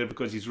he's only there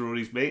because he's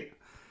Rory's mate? I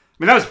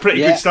mean, that was pretty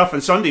good stuff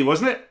on Sunday,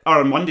 wasn't it? Or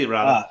on Monday,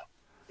 rather.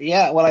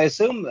 Yeah, well, I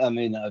assume,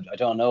 I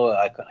don't know.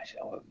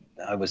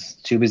 I was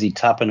too busy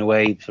tapping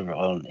away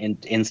on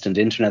instant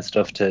internet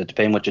stuff to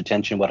pay much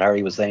attention to what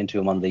Harry was saying to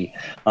him on the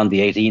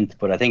 18th.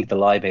 But I think the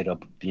lie made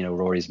up,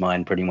 Rory's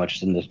mind pretty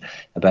much, didn't it,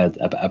 about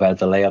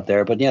the layup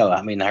there. But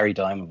Harry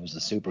Diamond was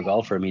a super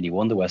golfer. I mean, he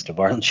won the West of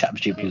Ireland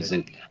Championship. He was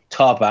a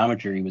top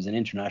amateur. He was an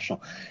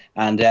international,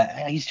 and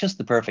he's just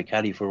the perfect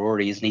caddy for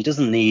Rory. He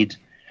doesn't need,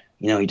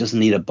 he doesn't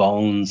need a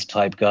bones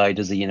type guy,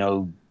 does he?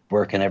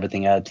 Working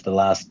everything out to the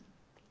last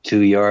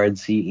 2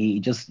 yards.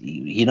 He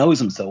knows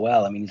him so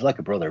well. I mean, he's like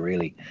a brother,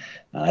 really.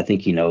 I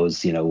think he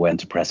knows, when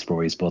to press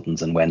Rory's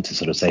buttons and when to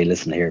sort of say,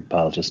 listen here,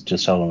 pal,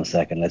 just hold on a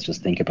second. Let's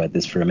just think about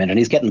this for a minute. And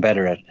he's getting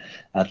better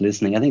at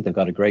listening. I think they've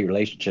got a great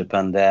relationship,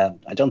 and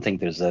I don't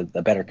think there's a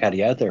better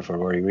caddy out there for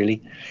Rory,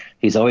 really.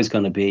 He's always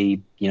going to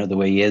be, the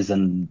way he is,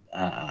 and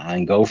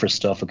go for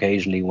stuff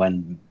occasionally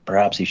when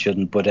perhaps he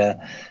shouldn't. But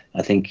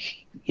I think,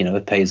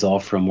 it pays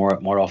off for him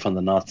more often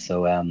than not.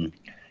 So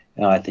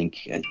I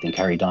think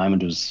Harry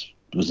Diamond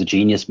was a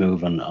genius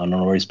move on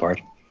Rory's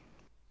part.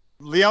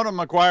 Leona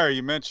Maguire,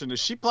 you mentioned, is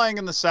she playing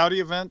in the Saudi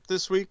event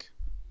this week?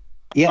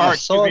 Yeah, or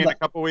excuse me, in a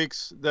couple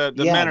weeks. The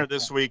men are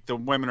this week. The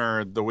women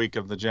are the week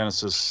of the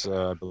Genesis,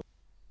 I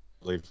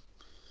believe,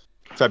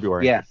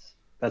 February. Yes,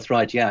 that's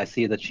right. Yeah, I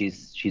see that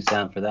she's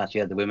down for that.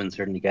 Yeah, the women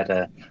certainly get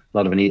a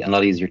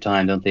lot easier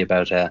time, don't they,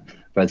 about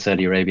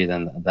Saudi Arabia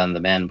than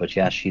the men? But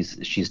yeah,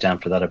 she's down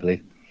for that, I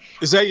believe.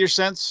 Is that your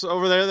sense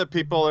over there, that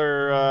people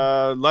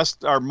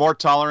are more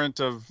tolerant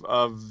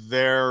of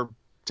their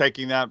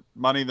taking that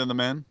money than the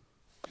men?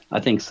 I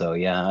think so.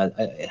 Yeah,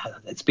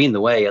 it's been the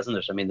way, hasn't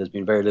it? I mean, there's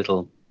been very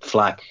little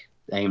flack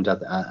aimed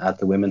at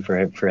the women for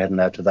heading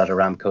out to that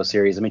Aramco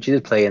series. I mean, she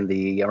did play in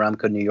the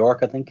Aramco New York,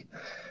 I think,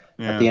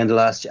 at the end of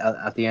last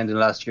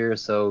year.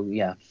 So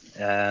yeah,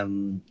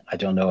 I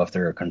don't know if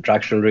there are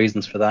contractual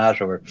reasons for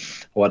that or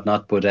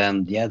whatnot, but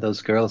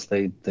those girls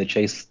they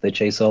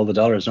chase all the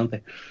dollars, don't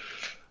they?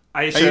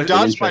 You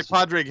dodged my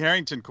Padraig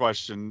Harrington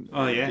question.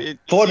 Oh, yeah. Is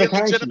he a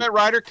legitimate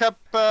Ryder Cup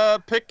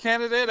pick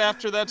candidate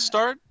after that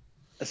start?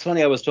 It's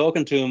funny, I was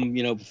talking to him,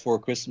 before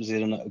Christmas.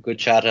 We had a good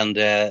chat, and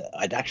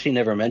I'd actually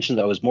never mentioned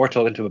it. I was more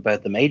talking to him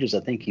about the majors.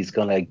 I think he's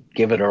going to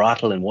give it a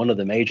rattle in one of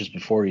the majors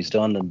before he's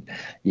done. And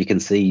you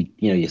can see,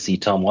 you see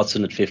Tom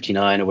Watson at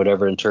 59 or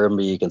whatever in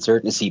Turnberry. You can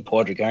certainly see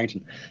Padraig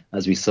Harrington,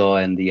 as we saw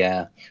in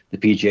the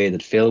PGA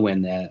that Phil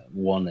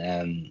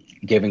won,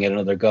 giving it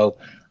another go.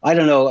 I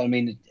don't know. I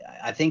mean,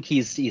 I think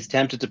he's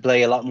tempted to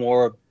play a lot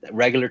more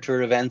regular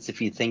tour events if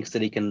he thinks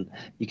that he can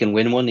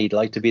win one. He'd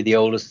like to be the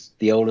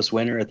oldest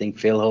winner. I think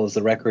Phil holds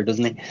the record,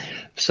 doesn't he?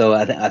 So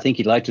I think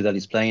he'd like to that.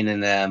 He's playing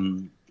in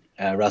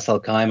Ras Al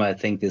Khaimah, I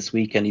think, this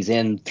week, and he's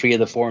in 3 of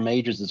the 4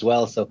 majors as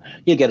well. So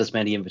he'll get as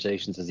many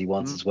invitations as he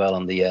wants as well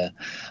on the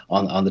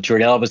tour.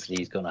 And obviously,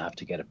 he's going to have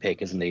to get a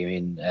pick, isn't he? I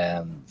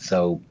mean,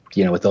 so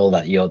with all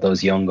that,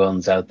 those young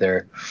guns out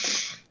there.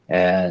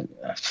 I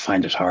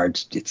find it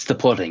hard. It's the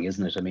putting,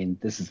 isn't it? I mean,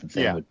 this is the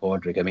thing with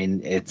Padraig. I mean,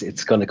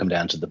 it's going to come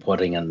down to the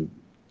putting, and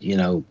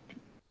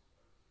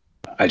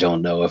I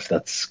don't know if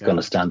that's going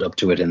to stand up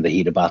to it in the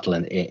heat of battle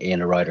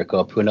in a Ryder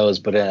Cup. Who knows?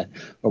 But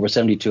over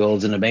 72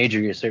 holes in a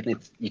major,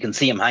 you can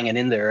see him hanging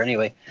in there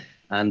anyway,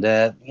 and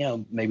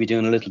maybe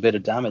doing a little bit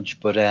of damage.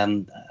 But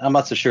I'm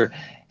not so sure.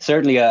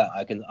 Certainly,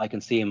 I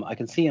can see him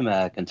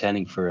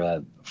contending for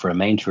a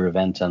main tour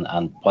event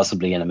and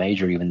possibly in a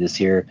major even this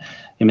year.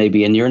 It may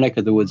be in your neck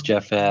of the woods,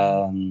 Jeff.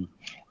 That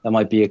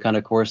might be a kind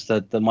of course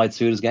that might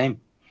suit his game.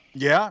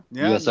 Yeah.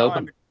 US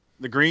Open.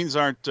 The greens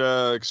aren't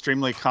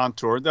extremely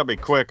contoured. They'll be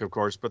quick, of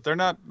course, but they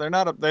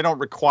don't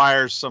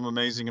require some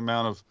amazing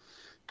amount of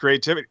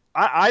creativity.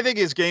 I think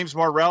his game's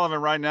more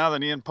relevant right now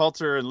than Ian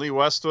Poulter and Lee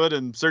Westwood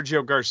and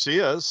Sergio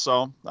Garcia.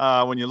 So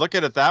when you look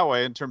at it that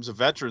way in terms of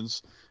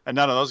veterans, and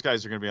none of those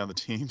guys are going to be on the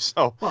team.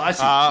 So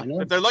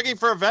if they're looking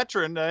for a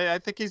veteran, I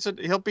think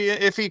he'll be,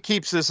 if he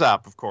keeps this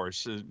up, of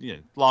course.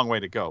 Long way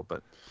to go,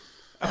 but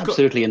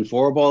absolutely. In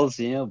 4 balls,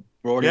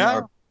 Brody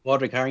or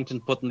Padraig Harrington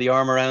putting the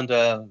arm around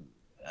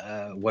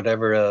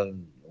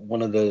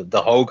one of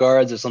the hoe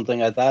guards or something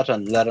like that,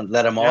 and let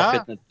him off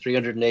hitting at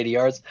 380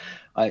 yards.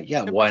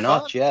 Why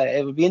not? Yeah,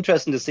 it would be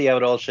interesting to see how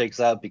it all shakes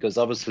out, because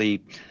obviously,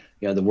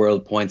 the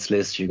world points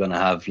list, you're going to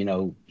have,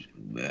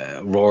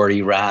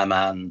 Rory, Rahm,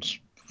 and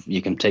you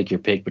can take your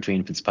pick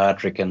between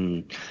Fitzpatrick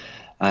and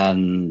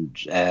and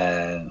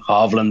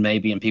Hovland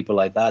maybe, and people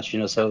like that. You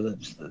know, so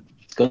it's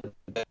good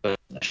to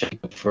shake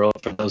up for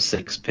those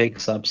 6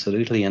 picks,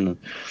 absolutely. And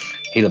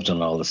he'll have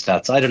done all the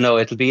stats. I don't know.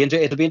 It'll be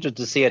interesting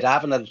to see it. I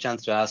haven't had a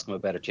chance to ask him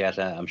about it yet.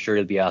 I'm sure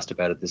he'll be asked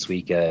about it this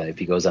week if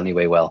he goes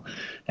anyway well.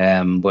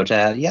 But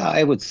yeah,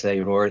 I would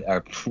say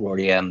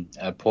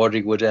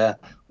Padraig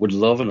would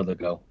love another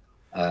go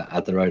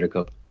at the Ryder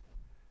Cup.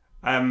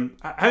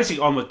 How's he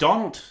on with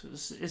Donald?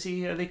 Is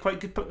he? Are they quite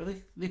good? Are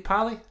they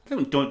pally?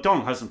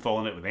 Donald hasn't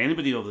fallen out with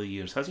anybody over the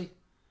years, has he?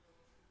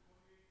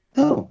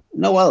 No.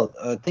 Well,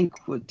 I think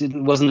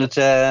wasn't it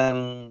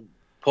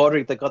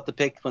Padraig that got the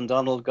pick when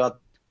Donald got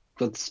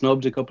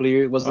snubbed a couple of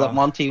years? Was that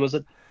Monty? Was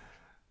it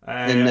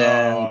in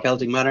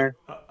Celtic Manor?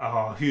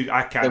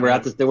 I can't.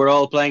 They were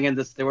all playing in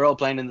this. They were all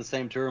playing in the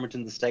same tournament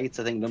in the States.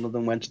 I think none of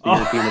them went to the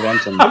European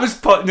event. And that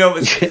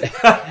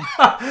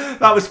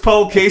was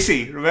Paul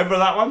Casey. Remember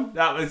that one?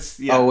 That was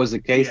was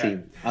it Casey? Yeah.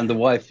 And the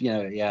wife?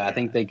 I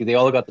think they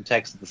all got the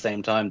text at the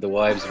same time. The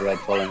wives were out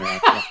following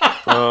around.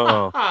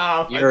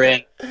 You're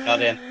in,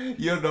 not in.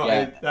 You're not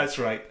in. That's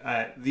right.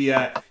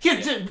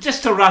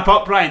 Just to wrap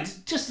up, Brian.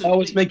 It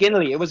was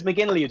McGinley. It was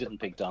McGinley who didn't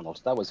pick Donald.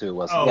 That was who it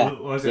was.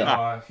 Was it?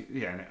 Yeah.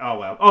 Oh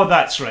well. Oh,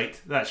 that's right.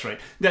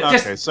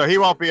 Okay, so he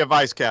won't be a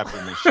vice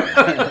captain this year.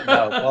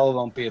 No, Paul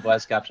won't be a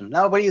vice captain.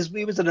 No, but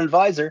he was an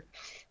advisor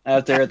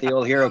out there at the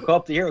old Hero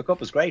Cup. The Hero Cup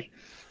was great.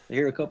 The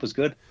Hero Cup was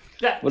good.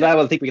 Well,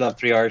 I think we'll have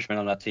 3 Irishmen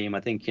on that team.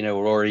 I think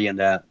Rory and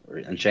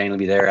Shane will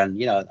be there,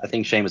 and I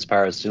think Seamus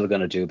Parr is still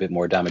going to do a bit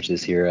more damage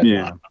this year.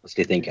 I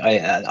honestly think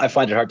I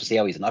find it hard to see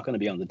how he's not going to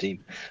be on the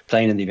team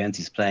playing in the events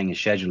he's playing. His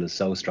schedule is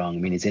so strong. I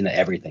mean, he's in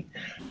everything.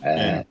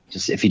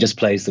 Just if he just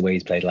plays the way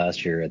he's played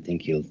last year, I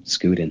think he'll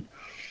scoot in.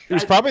 He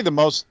was probably the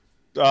most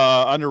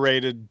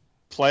underrated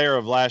player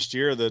of last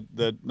year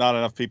that not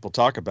enough people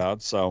talk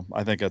about. So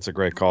I think that's a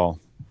great call.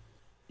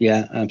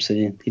 Yeah,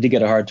 absolutely. He did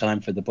get a hard time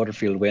for the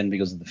Butterfield win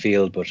because of the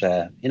field, but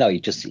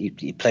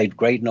he played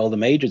great in all the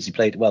majors. He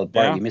played well.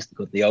 He missed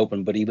the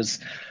Open, but he was,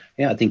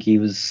 I think he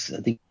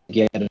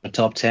had a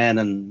top 10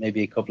 and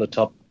maybe a couple of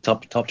top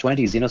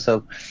 20s.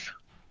 So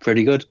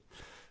pretty good.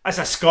 As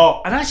a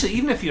Scot, and actually,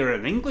 even if you're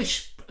an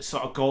English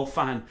sort of golf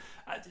fan,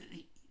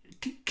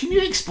 can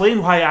you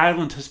explain why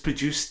Ireland has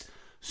produced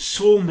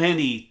so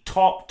many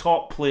top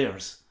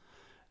players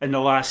in the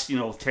last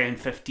 10,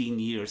 15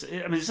 years?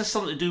 I mean, is this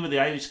something to do with the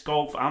Irish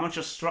golf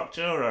amateur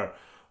structure,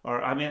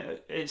 or I mean,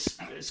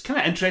 it's kind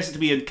of interesting to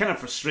me and kind of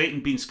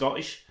frustrating being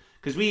Scottish,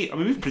 because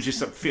we've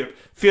produced a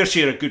fair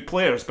share of good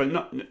players, but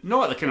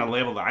not at the kind of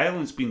level that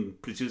Ireland's been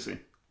producing.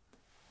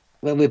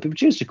 Well, we've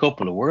produced a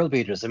couple of world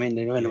beaters. I mean,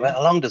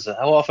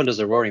 how often does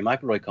a Rory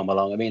McIlroy come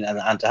along? I mean,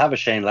 and to have a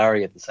Shane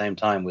Lowry at the same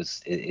time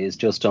is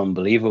just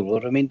unbelievable.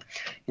 But I mean,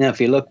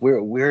 if you look,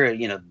 we're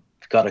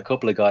got a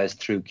couple of guys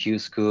through Q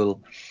School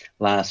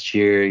last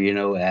year,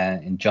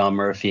 in John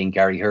Murphy and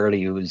Gary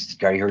Hurley.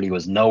 Gary Hurley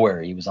was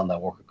nowhere. He was on that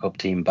Walker Cup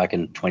team back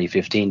in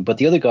 2015. But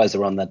the other guys that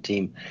were on that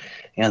team,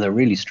 they're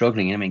really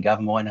struggling. I mean,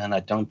 Gavin Moynihan, I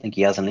don't think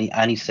he has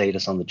any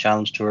status on the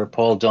Challenge Tour.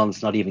 Paul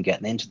Dunn's not even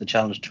getting into the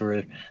Challenge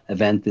Tour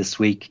event this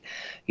week.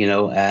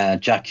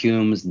 Jack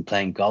Hume isn't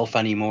playing golf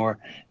anymore.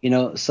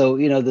 So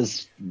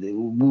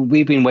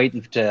we've been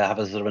waiting to have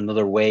a sort of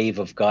another wave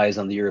of guys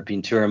on the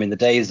European Tour. I mean, the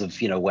days of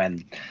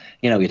when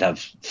you'd have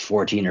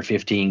 14 or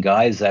 15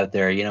 guys out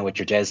there, with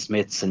your Des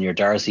Smiths and your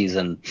Darcys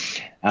and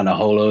a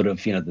whole load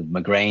of the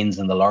McGrains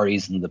and the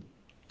Lorries and the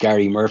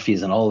Gary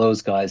Murphys and all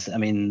those guys. I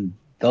mean,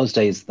 those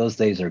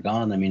days are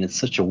gone. I mean, it's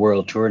such a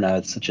world tour now.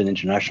 It's such an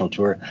international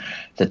tour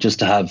that just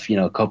to have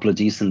a couple of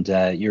decent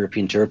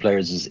European Tour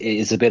players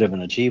is a bit of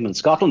an achievement.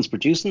 Scotland's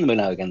producing them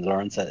now again,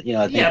 Lawrence. I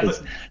think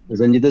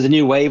there's a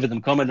new wave of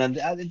them coming, and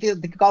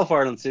the Golf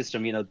Ireland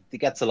system, it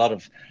gets a lot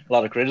of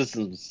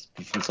criticisms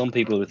from some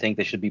people who think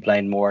they should be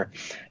playing more,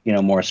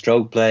 more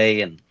stroke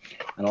play and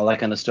all that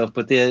kind of stuff.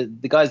 But the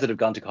guys that have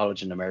gone to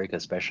college in America,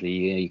 especially,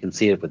 you can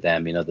see it with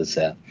them. They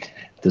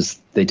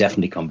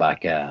definitely come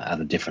back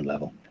at a different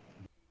level.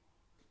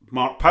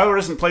 Mark Power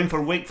isn't playing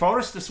for Wake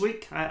Forest this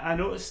week. I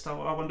noticed. I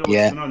wonder what's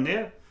going on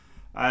there.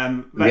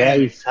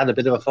 He's had a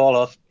bit of a fall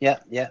off. Yeah.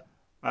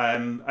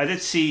 I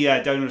did see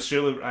down in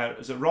Australia.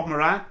 Is it Rob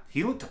Moran?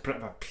 He looked a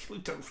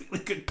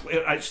really good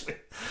player, actually.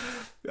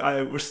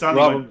 We're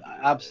standing.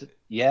 Absolutely.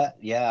 Yeah,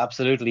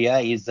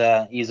 he's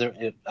a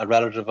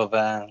relative of. Do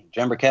you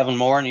remember Kevin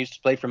Moore? And he used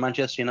to play for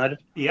Manchester United.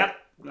 Yeah,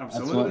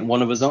 absolutely. That's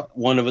one of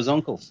his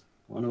uncles.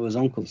 One of his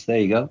uncles. There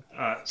you go.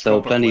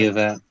 So plenty of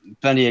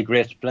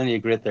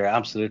grit there.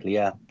 Absolutely,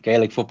 yeah.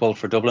 Gaelic football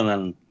for Dublin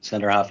and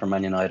centre half for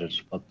Man United.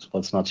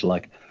 What's not to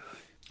like?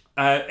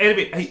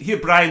 Anyway, here,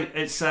 Brian.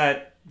 It's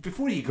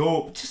before you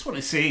go, just want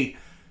to say,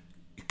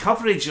 your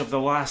coverage of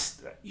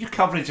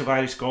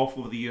Irish golf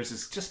over the years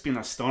has just been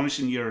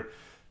astonishing. You're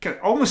kind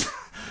of almost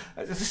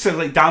this is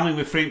like damning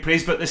with faint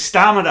praise, but the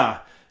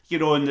stamina,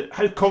 and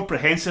how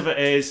comprehensive it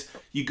is.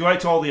 You go out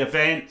to all the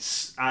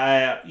events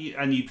and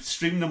you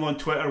stream them on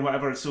Twitter or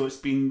whatever. So it's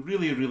been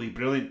really, really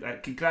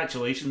brilliant.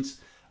 Congratulations,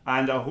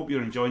 and I hope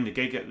you're enjoying the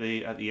gig at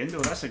the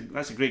Indo. That's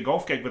a great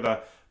golf gig with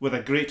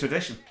a great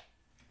tradition.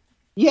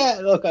 Yeah,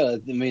 look, I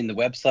mean, the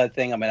website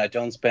thing, I mean, I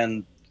don't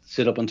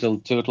sit up until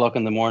 2 o'clock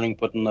in the morning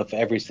putting up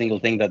every single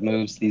thing that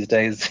moves these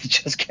days. It's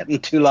just getting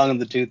too long in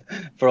the tooth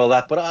for all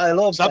that. But I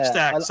love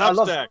Substack. I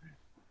love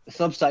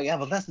Substack. Yeah,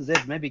 well, this is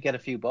it. Maybe get a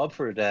few bob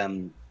for it,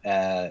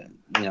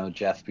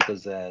 Jeff,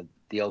 because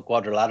the old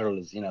Quadrilateral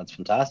is, it's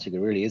fantastic. It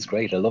really is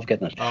great. I love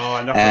getting it. Oh,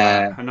 enough of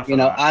that. Enough of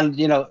that. And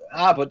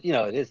but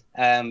it is.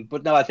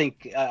 But no, I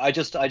think I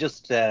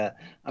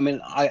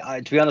mean,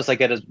 I to be honest, I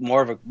get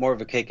more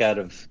of a kick out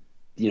of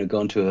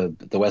going to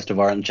the West of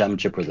Ireland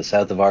Championship or the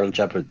South of Ireland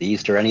Championship or the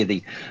East or any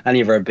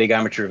of our big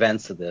amateur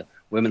events or the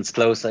women's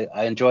close. I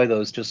enjoy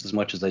those just as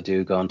much as I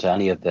do going to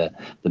any of the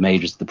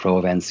majors, the pro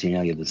events.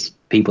 There's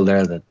people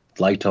there that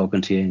like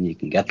talking to you and you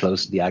can get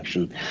close to the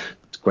action.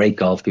 It's great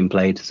golf being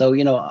played. So,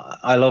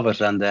 I love it.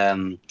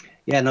 And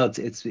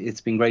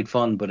it's been great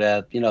fun. But,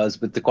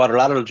 as with the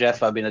Quadrilateral,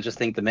 Jeff, I mean, I just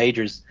think the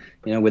majors,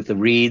 with the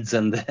Reeds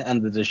and the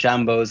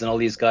DeChambos and all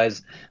these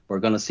guys, we're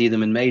going to see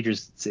them in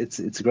majors. It's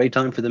a great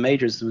time for the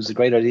majors. It was a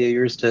great idea of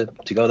yours to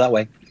go that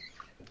way.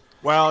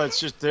 Well, it's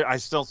just, I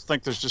still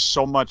think there's just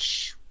so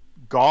much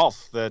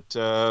golf that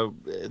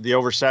the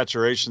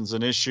oversaturation's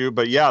an issue.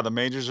 But yeah, the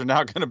majors are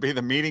now going to be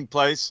the meeting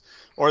place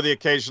or the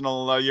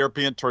occasional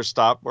European Tour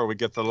stop where we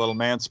get the little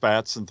man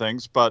spats and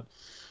things. But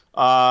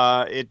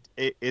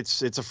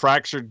it's a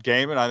fractured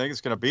game, and I think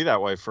it's going to be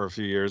that way for a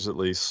few years at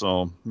least.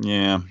 So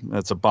yeah,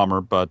 that's a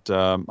bummer, but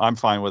I'm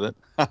fine with it.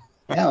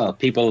 Yeah,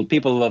 people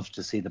love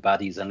to see the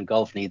baddies, and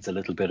golf needs a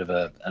little bit of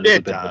a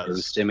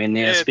boost. I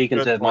mean, speaking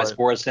to my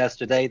sports test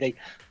today,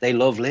 they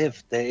love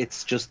live.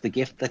 It's just the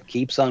gift that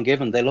keeps on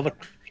giving. They love it.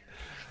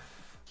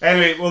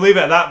 Anyway, we'll leave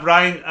it at that,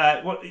 Brian.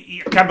 I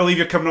can't believe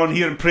you're coming on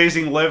here and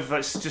praising Liv.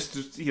 That's just,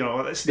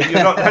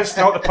 that's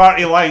not the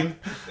party line.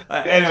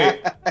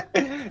 Anyway,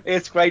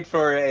 it's great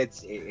for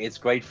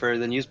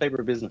the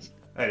newspaper business.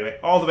 Anyway,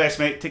 all the best,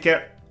 mate. Take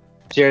care.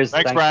 Cheers.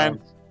 Thanks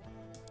Brian.